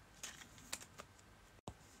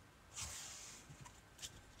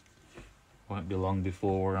 Won't be long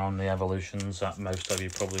before we're on the evolutions that most of you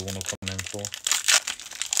probably want to come in for.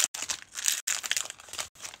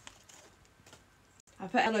 I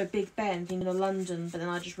put hello Big Ben thinking of London, but then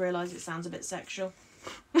I just realised it sounds a bit sexual.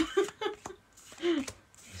 You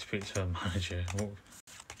speak to a manager.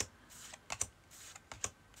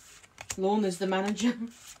 Lorna's the manager.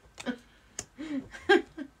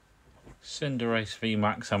 Cinderace V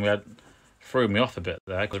Max, and we had threw me off a bit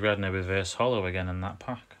there because we had no reverse hollow again in that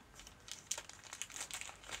pack.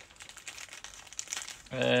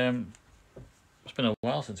 It's been a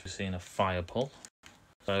while since we've seen a fire pull.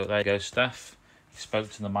 So there you go, Steph. You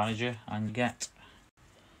spoke to the manager and you get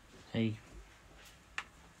a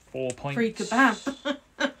 4 points. Free kebab.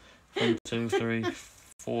 1, 2, 3,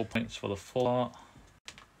 4 points for the full art.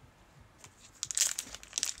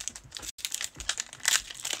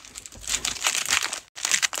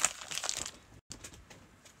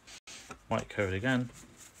 White code again.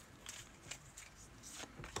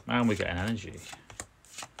 And we get an energy.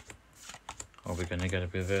 Are we going to get a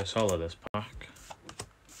reverse hollow this pack?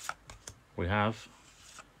 We have.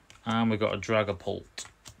 And we got a Dragapult.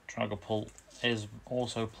 Dragapult is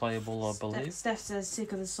also playable, I believe. Steph says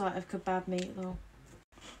sick of the sight of kebab meat though.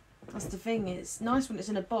 That's the thing, it's nice when it's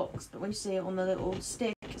in a box, but when you see it on the little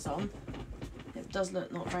stick it's on, it does look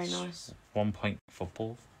not very nice. 1 point for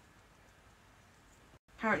Paul.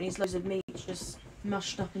 Apparently it's loads of meat just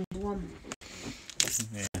mushed up into one.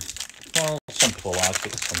 Yeah. Well, some people like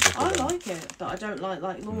it, some people I don't. like it, but I don't like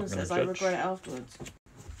Lorna says I regret it afterwards.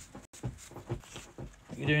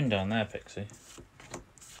 What are you doing down there, Pixie?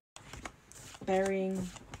 Burying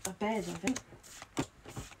a bed, I think.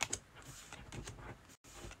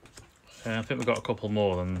 I think we've got a couple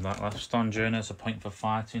more than that left. On Journey, it's a point for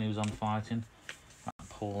fighting. Who's on fighting? That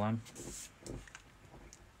Paul M.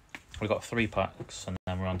 We've got 3 packs and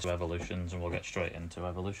then we're on to evolutions and we'll get straight into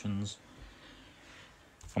evolutions.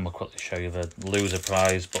 And we'll quickly show you the loser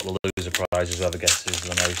prize, but the loser prize is whoever guesses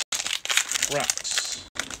the most rats.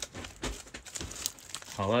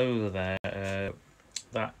 Hello there.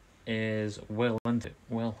 That is Will, isn't it?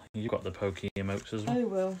 Will, you got the Poke emotes as well. Oh,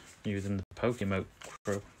 Will. You're in the Poke emote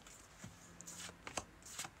crew.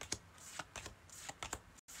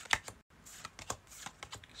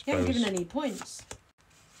 You haven't suppose given any points.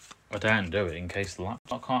 I don't do it in case the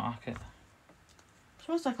laptop can't hack it. I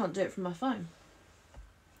suppose I can't do it from my phone.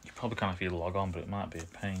 You probably can if you log on, but it might be a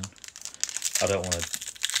pain. I don't want to.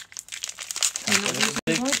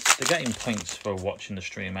 They're getting points for watching the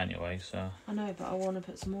stream anyway, so. I know, but I want to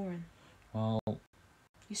put some more in. Well,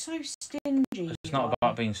 you're so stingy. It's not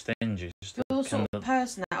about being stingy. It's you're the sort of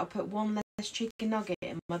person that'll put one less chicken nugget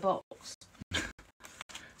in my box.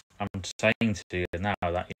 I'm saying to you now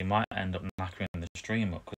that you might end up knackering the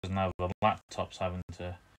stream up because now the laptop's having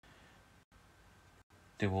to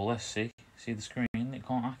do all this. See the screen? It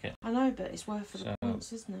can't hack it. I know, but it's worth the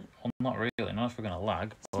points, isn't it? Well, not really. Not if we're going to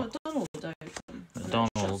lag. It's McDonald's open.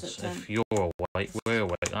 McDonald's, if you're awake, we're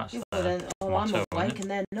awake. That's then, I'm awake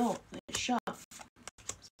and they're not. It's shut.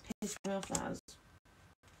 It's pissed me off, that is.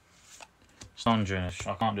 Sandra,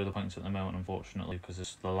 I can't do the points at the moment, unfortunately,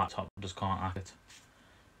 because the laptop just can't hack it.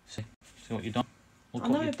 See what you've done? Look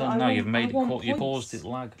what you've done now. You've made it. You caused it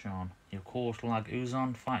lag, John. You've caused lag. Who's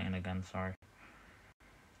on fighting again? Sorry.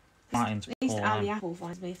 At least Ali Apple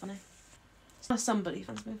finds me funny. It's not somebody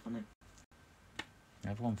finds me funny.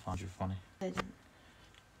 Everyone finds you funny. They didn't.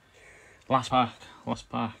 Last pack.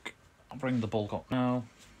 I'll bring the bulk up now.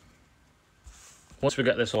 Once we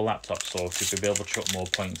get this whole laptop sorted, we'll be able to chuck more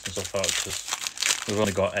points and stuff out because we've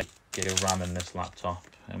only got 8 gig of RAM in this laptop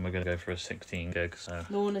and we're going to go for a 16 gig. So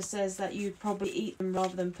Lorna says that you'd probably eat them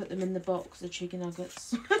rather than put them in the box, the chicken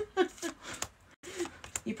nuggets.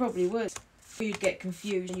 You probably would. You'd get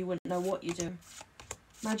confused and you wouldn't know what you're doing.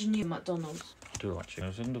 Imagine you at McDonald's. I do like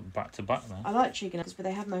chicken nuggets. Back to back there. I like chicken nuggets, but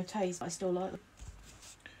they have no taste. But I still like them.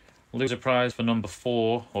 Loser prize for number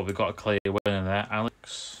 4. Well, we've got a clear winner there,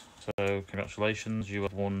 Alex. So congratulations, you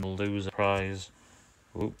have won the loser prize,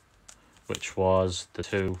 which was the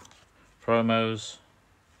 2 promos.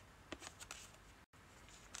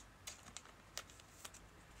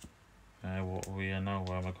 What we know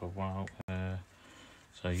where we go. Wow.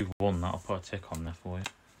 So you've won that. I'll put a tick on there for you.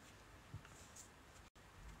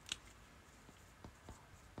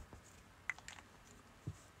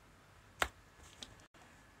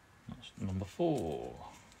 That's number 4.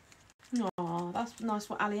 Oh, that's nice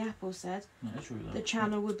what Ali Apple said. That is really the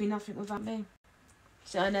channel would be nothing without me.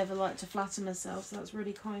 See, I never like to flatter myself, so that's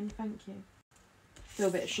really kind. Thank you. Feel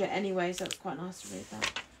a bit of shit anyway, so it's quite nice to read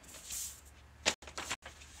that.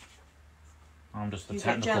 I'm just the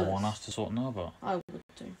technical one. I have to sort about. I would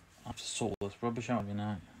do. I have to sort this rubbish out every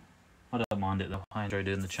night. I don't mind it though. I enjoy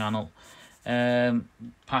doing the channel.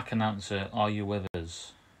 Pack announcer, are you with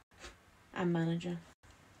us? And manager.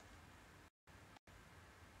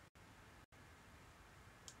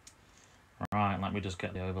 Right, let me just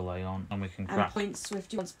get the overlay on and we can crack. And points,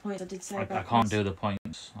 Swifty wants points. I did say about I can't do the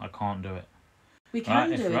points. I can't do it. We can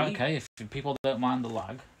do it. Right, okay, if people don't mind the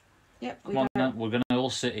lag. Yep. Come on now, we're going to all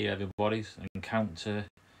sit here, everybody, and count to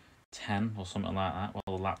 10 or something like that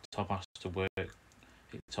while the laptop has to work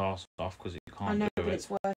its arse off because it can't do it. I know, but it's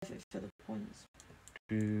worth it for the points.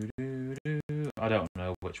 I don't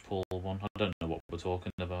know which pool one. I don't know what we're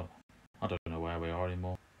talking about. I don't know where we are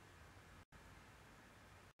anymore.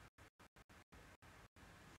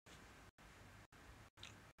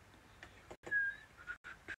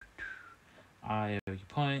 I owe you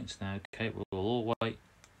points now. Okay, we'll all wait.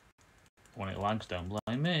 When it lags, don't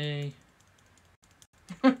blame me.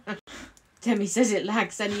 Demi says it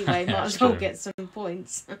lags anyway. Might as well get some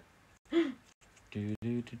points.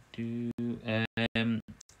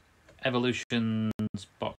 Evolution's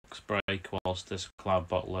box break whilst this cloud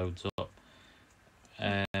bot loads up.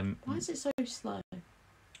 Why is it so slow?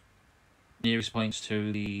 Nearest points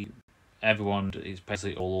to the everyone is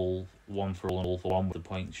basically all 1 for all and all for 1 with the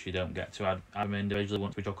points you don't get to add them individually.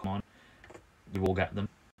 Once we chuck them on, you will get them.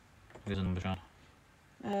 Here's a number, Sean.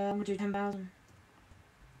 We'll do 10,000.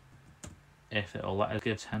 If it'll let us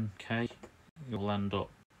give 10k, you'll end up.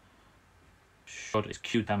 It's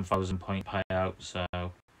Q 10,000 point payout, so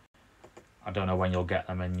I don't know when you'll get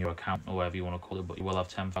them in your account or whatever you want to call it, but you will have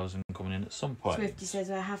 10,000 coming in at some point. Swifty says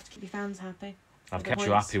I have to keep your fans happy. I've kept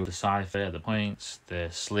you happy with the cipher, the points, the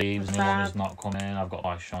sleeves, anyone who's not come in. I've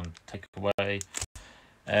got Sean take away.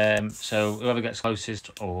 So whoever gets closest,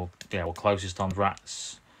 closest on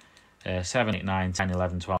rats, 7, 8, 9, 10,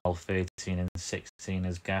 11, 12, 13 and 16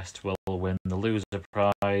 as guest will win the loser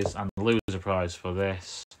prize. And the loser prize for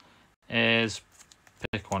this is,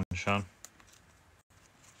 pick one, Sean.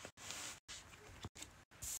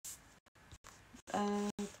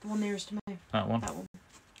 The one nearest to me. That one. That one.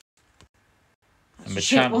 And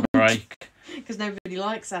Machamp break. Because nobody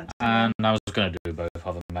likes that. And I was going to do both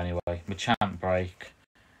of them anyway. Machamp break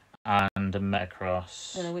and a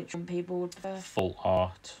Metacross. I don't know which one people would prefer. Full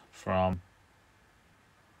art from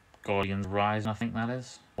Guardians Rising, I think that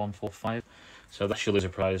is. 145. So that should lose a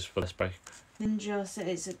prize for this break. Ninja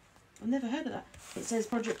says I've never heard of that. It says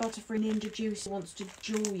Project Butterfree Ninja Juice wants to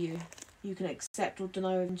duel you. You can accept or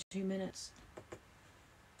deny within 2 minutes.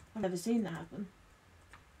 I've never seen that happen.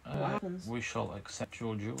 What happens? We shall accept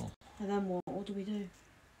your duel. And then what? What do we do?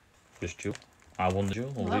 Just duel. I won the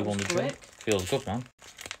duel, or Well, we won the duel. Feels good, man.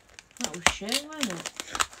 That was shit, why not?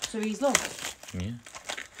 So he's lost? Yeah.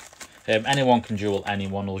 Anyone can duel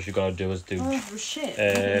anyone. All you gotta do is do shit.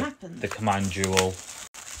 Nothing happened. the command duel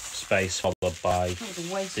space followed by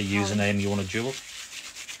the username you want to duel.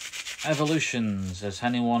 Evolutions. Has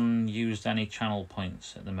anyone used any channel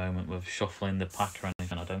points at the moment with shuffling the pack or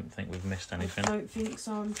anything? I don't think we've missed anything. I don't think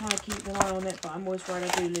so. I'm trying to keep an eye on it, but I'm always worried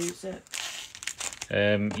I do lose it.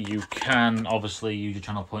 You can obviously use your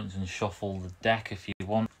channel points and shuffle the deck if you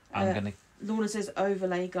want. Lorna says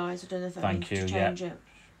overlay, guys. I don't know if that means to change it.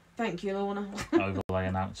 Thank you, Lorna. Overlay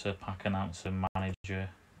announcer, pack announcer, manager.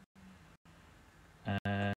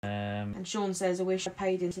 And Sean says, I wish I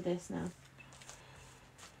paid into this now.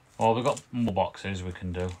 Well, we've got more boxes we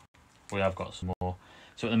can do. We have got some more.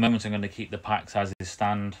 So at the moment, I'm going to keep the packs as they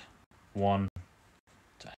stand. 1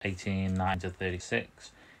 to 18, 9 to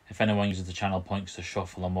 36. If anyone uses the channel points to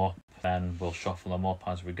shuffle them up, then we'll shuffle them up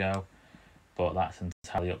as we go. But that's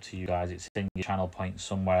entirely up to you guys. It's in your channel points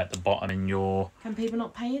somewhere at the bottom in your... Can people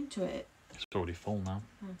not pay into it? It's already full now.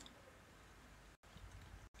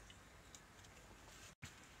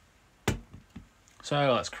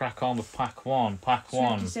 So let's crack on with pack one. Pack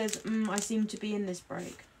one. He says, I seem to be in this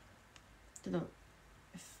break. Don't know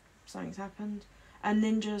if something's happened. And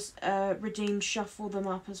Ninja's redeemed shuffle them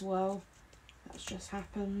up as well. That's just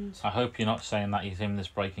happened. I hope you're not saying that he's in this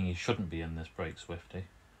break and he shouldn't be in this break, Swifty.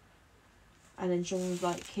 And then Sean was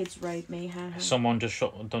like, kids raid me, haha. Someone just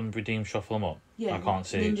done redeem shuffle them up? Yeah. I can't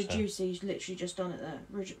see Ninja it. So. Juicy's literally just done it there.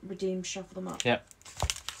 Redeem shuffle them up. Yep.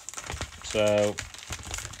 So...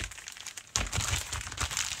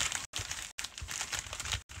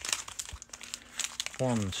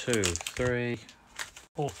 1, 2, 3,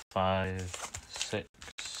 4, 5, 6,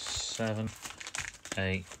 7,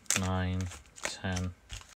 8, 9, 10,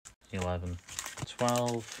 11,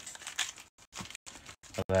 12.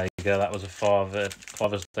 Oh, there you go, that was a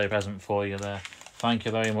Father's Day present for you there. Thank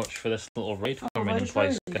you very much for this little raid coming in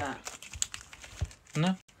place.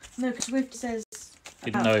 No? No, because Swift says...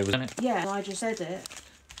 You didn't know he was in it? Yeah, I just said it.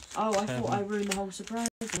 Oh, I thought I ruined the whole surprise.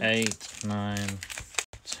 8, 9,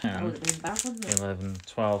 10, that would have been bad, wouldn't it? 11,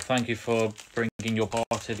 12. Thank you for bringing your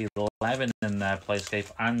party 11 in there,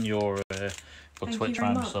 Playscape, and your for Twitch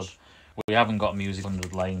Prime sub. We haven't got music under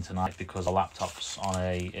the lane tonight because the laptop's on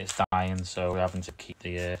it's dying, so we're having to keep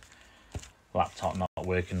the laptop not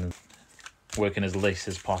working as least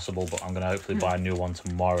as possible. But I'm gonna hopefully buy a new one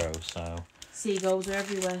tomorrow. So seagulls are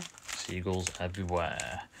everywhere. Seagulls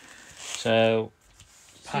everywhere. So.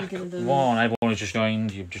 Pack one, everyone who's just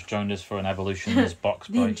joined, you've just joined us for an Evolutions box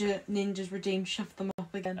break. Ninja's redeemed, shuffle them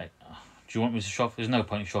up again. Hey, do you want me to shuffle? There's no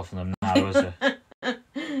point in shuffling them now, is there? I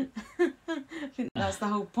think that's the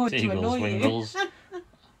whole point, Seagulls, to annoy Wingles. you.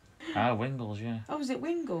 Wingles, yeah. Oh, is it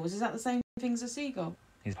Wingles? Is that the same thing as a seagull?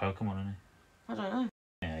 He's a Pokemon, isn't he? I don't know.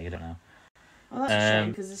 Yeah, you don't know. Oh, that's a shame,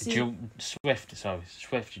 because the seagull...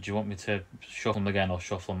 Swift, do you want me to shuffle them again or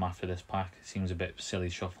shuffle them after this pack? It seems a bit silly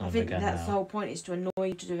shuffling them again now. I think that's the whole point, is to annoy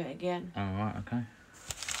you to do it again. Oh, right, okay.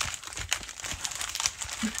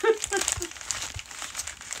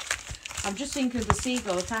 I'm just thinking of the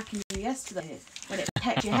seagull attacking you yesterday when it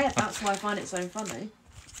pecked your head. That's why I find it so funny.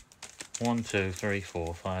 1, 2, 3,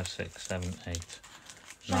 4, 5, 6, 7, 8,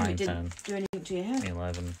 Shame 9, it 10, didn't do anything to your head.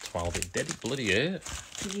 11, 12. It did, it bloody hurt.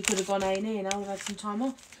 Because you could have gone A&E and I would have had some time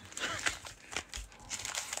off.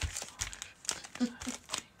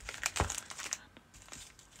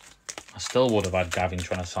 I still would have had Gavin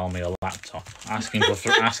trying to sell me a laptop, asking for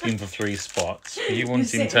 3 spots. You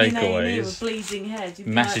wanting takeaways, with bleeding head,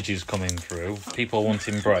 messages coming through, people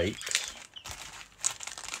wanting breaks.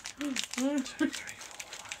 2, 3, 4,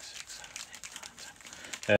 5, 6, 7,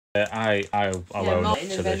 8, 9, 10. I own up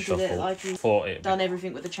to the shuffle. It like he's done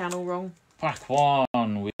everything with the channel wrong. Pack one,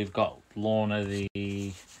 we've got Lorna,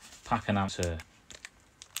 the pack announcer.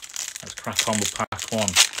 Let's crack on with pack one.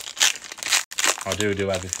 I do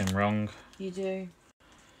everything wrong. You do.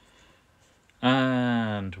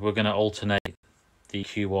 And we're going to alternate the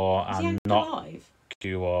QR and not alive?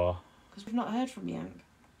 QR. Because we've not heard from Yank.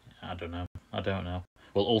 I don't know.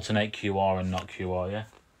 We'll alternate QR and not QR, yeah?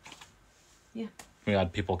 Yeah. We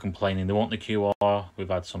had people complaining they want the QR. We've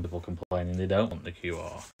had some people complaining they don't want the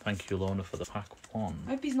QR. Thank you, Lorna, for the pack 1.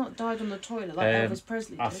 I hope he's not died on the toilet like Elvis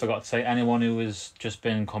Presley did. I forgot to say, anyone who has just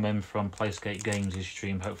been coming from Playscape Games'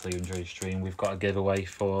 stream, hopefully you enjoy the stream. We've got a giveaway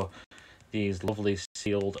for these lovely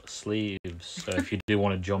sealed sleeves. So if you do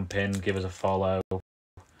want to jump in, give us a follow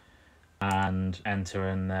and enter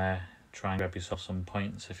in there. Try and grab yourself some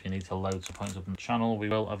points. If you need to load some points up on the channel, we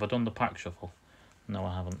will. Have I done the pack shuffle? No,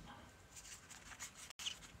 I haven't.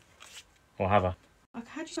 Or have I? How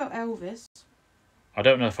do you spell Elvis? I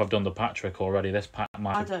don't know if I've done the pack trick already. This pack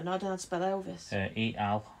might. I don't know. I don't know how to spell Elvis.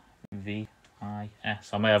 E-L-V-I-S.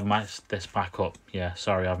 I may have messed this pack up. Yeah,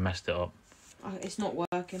 sorry, I've messed it up. It's not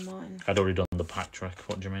working, mine. I'd already done the pack trick.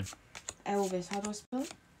 What do you mean? Elvis. How do I spell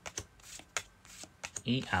it?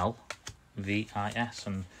 E-L-V-I-S.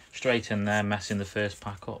 And straight in there, messing the first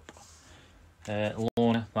pack up.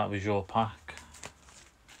 Lorna, that was your pack.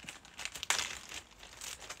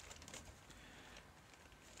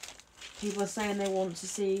 People are saying they want to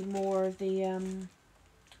see more of the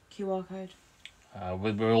QR code.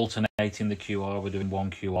 We're alternating the QR. We're doing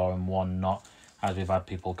one QR and one not, as we've had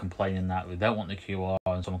people complaining that they don't want the QR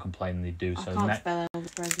and someone complaining they do. I So can't spell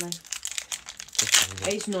Elvis Presley.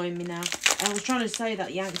 It's annoying me now. I was trying to say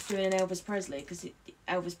that Yank's doing an Elvis Presley because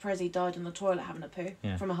Elvis Presley died on the toilet having a poo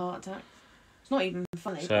from a heart attack. It's not even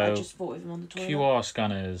funny, but I just thought of him on the toilet. QR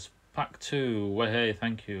scanners, pack 2. Well, hey,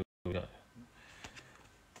 thank you.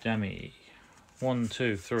 Demi, 1,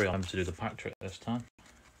 2, 3. I'm to do the pack trick this time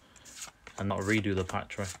and not redo the pack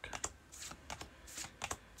trick.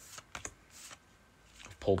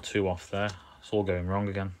 I've pulled 2 off there. It's all going wrong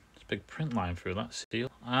again. There's a big print line through that seal,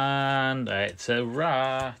 and it's a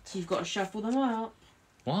rat. You've got to shuffle them up.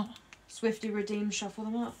 What? Swiftly redeem, shuffle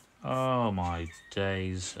them up. Oh my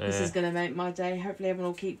days. This is going to make my day. Hopefully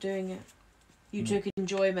everyone will keep doing it. You took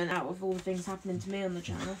enjoyment out of all the things happening to me on the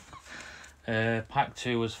channel. Pack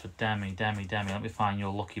 2 was for Demi. Demi, let me find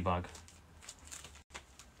your lucky bag.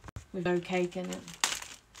 With no cake in it.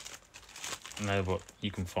 No, but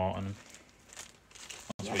you can fart on him.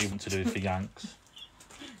 That's what you want to do for Yanks.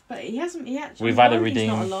 But he hasn't. He actually. We've had it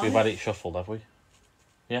redeemed. We've had it shuffled, have we?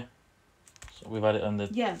 Yeah. So we've had it on the.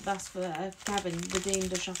 Yeah, that's for Gavin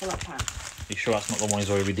redeemed a shuffle up pack. You sure that's not the one he's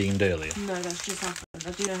already redeemed earlier? No, that's just happened.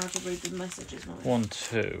 I do know how to read the messages now. 1,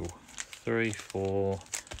 2, 3, 4,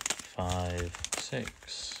 5,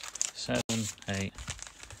 6, 7, 8,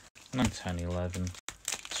 9, 10, 11,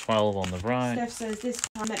 12 on the right. Steph says this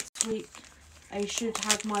time next week I should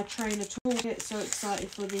have my trainer toolkit. So excited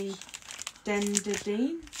for the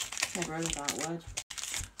Dendadine. Never heard of that word.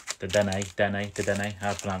 The Dene.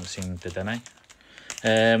 How pronouncing the Dene.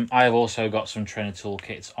 I have also got some trainer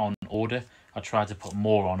toolkits on order. I tried to put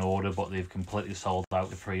more on order, but they've completely sold out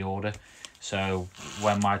the pre-order. So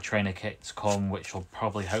when my trainer kits come, which will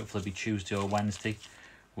probably hopefully be Tuesday or Wednesday,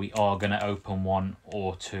 we are going to open 1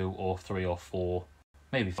 or 2 or 3 or 4,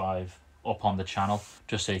 maybe 5 up on the channel,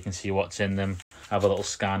 just so you can see what's in them, have a little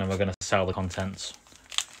scan, and we're going to sell the contents.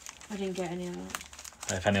 I didn't get any of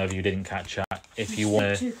that. If any of you didn't catch that, if you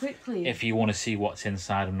want to see what's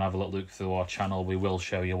inside and have a little look through our channel, we will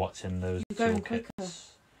show you what's in those. You're going quicker.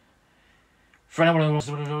 For anyone who wants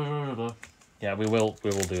to, yeah, we will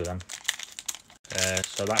do them.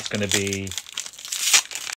 So that's going to be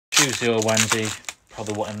Tuesday or Wednesday,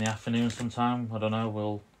 probably in the afternoon sometime. I don't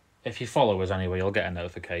know. If you follow us anyway, you'll get a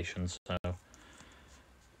notification. So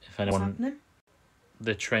if anyone,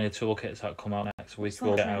 the trainer toolkits that come out next week,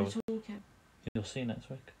 we'll get ours. You'll see next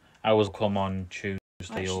week. Ours will come on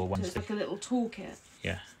Tuesday or Wednesday. It's like a little toolkit.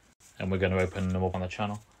 Yeah, and we're going to open them up on the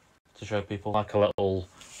channel to show people, like a little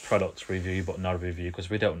product review, but not a review because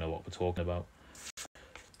we don't know what we're talking about.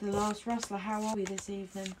 The last rustler, how are we this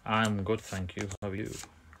evening? I'm good, thank you. How are you?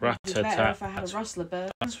 Rat attack. If I had a rustler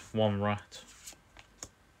bird. That's 1 rat.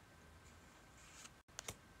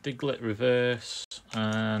 Diglett reverse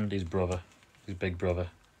and his brother, his big brother.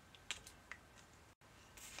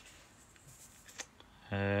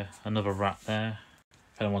 Another rat there.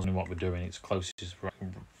 If anyone's wondering what we're doing, it's closest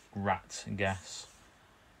rat guess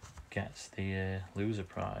gets the loser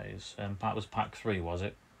prize. That was pack 3, was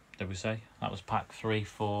it? Did we say? That was pack 3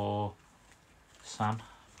 for Sam.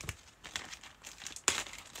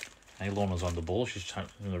 Hey, Lorna's on the ball. She's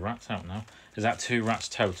taking the rats out now. Is that 2 rats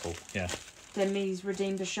total? Yeah. Demi's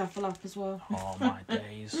redeemed a shuffle up as well. Oh, my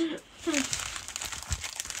days.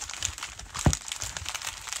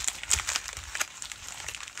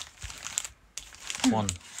 One,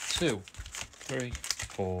 2, 3,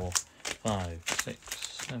 4, 5, 6,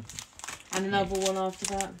 7. And another 1 after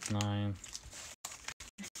that. 9,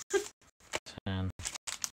 10,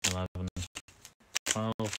 11,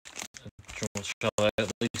 12. Shall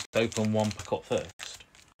open one pack up first?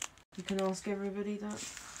 You can ask everybody that.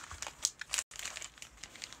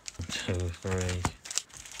 1, 2,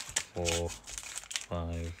 3, 4,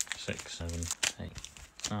 5, 6, 7, 8,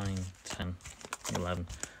 9, 10, 11.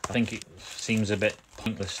 I think it seems a bit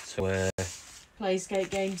pointless to Playscape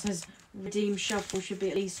Game says redeem shuffle should be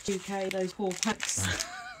at least 2k, those 4 packs.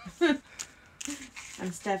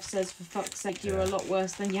 And Steph says, for fuck's sake, you're a lot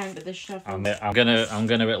worse than Yank with this shuffle. I'm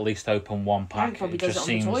gonna at least open one pack. Yank probably does it on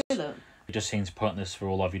the toilet. It just seems pointless for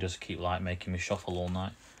all of you just keep like making me shuffle all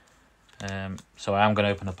night. So I am gonna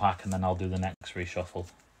open a pack and then I'll do the next reshuffle.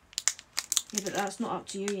 Yeah, but that's not up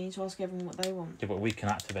to you. You need to ask everyone what they want. Yeah, but we can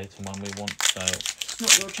activate them when we want, so it's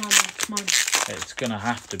not your channel, it's mine. It's gonna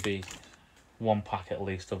have to be one pack at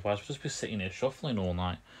least, otherwise we'll just be sitting here shuffling all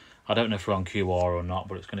night. I don't know if we're on QR or not,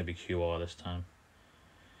 but it's gonna be QR this time.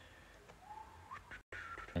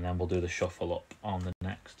 And then we'll do the shuffle up on the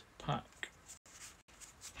next pack.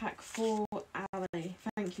 Pack 4, Ali.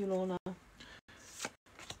 Thank you, Lorna.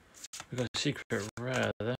 We've got a secret rare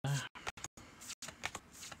there.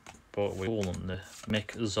 But we all want the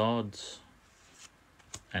Mick Zods.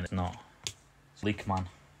 And it's not. It's Leak Man.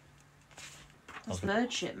 That's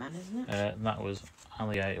Bird Shit Man, isn't it? That was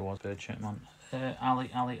Ali, it was Bird Shit Man. Ali,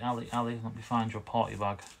 let me find your party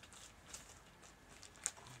bag.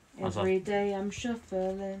 Every day I'm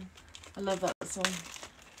shuffling. I love that song.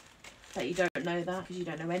 Bet you don't know that because you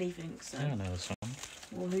don't know anything. So. I don't know the song.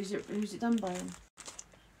 Well, who's it done by him?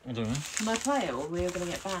 I don't know. Can I play it or we're going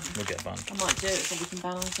to get banned? We'll get banned. I might do it so we can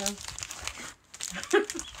ban ourselves. I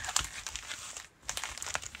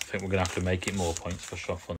think we're going to have to make it more points for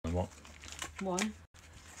shuffling than what? Why?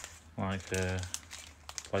 Like,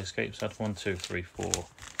 Playscape said 1, 2, 3, 4,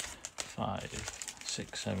 5,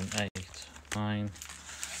 6, 7, 8, 9,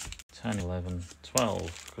 10, 11,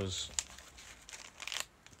 12. Because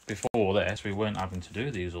before this, we weren't having to do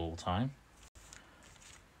these all the time.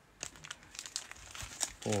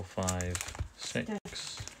 4, 5, 6, 7,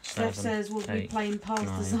 Steph says we'll be playing past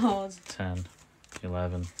 9, the Zard. 10,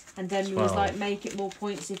 11. And Demi was like, make it more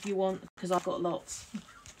points if you want, because I've got lots.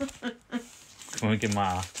 Can we give my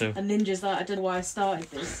half to? And Ninja's like, I don't know why I started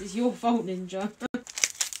this. It's your fault, Ninja.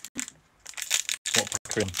 What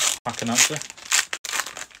pack are we on? Pack announcer?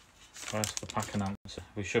 Where's the pack announcer?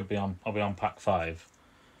 We should be on. I'll be on pack 5.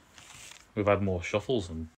 We've had more shuffles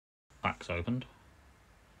than packs opened.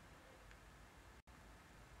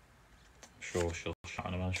 I'm sure she'll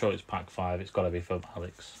shout him. I'm sure it's pack 5. It's got to be for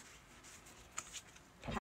Alex.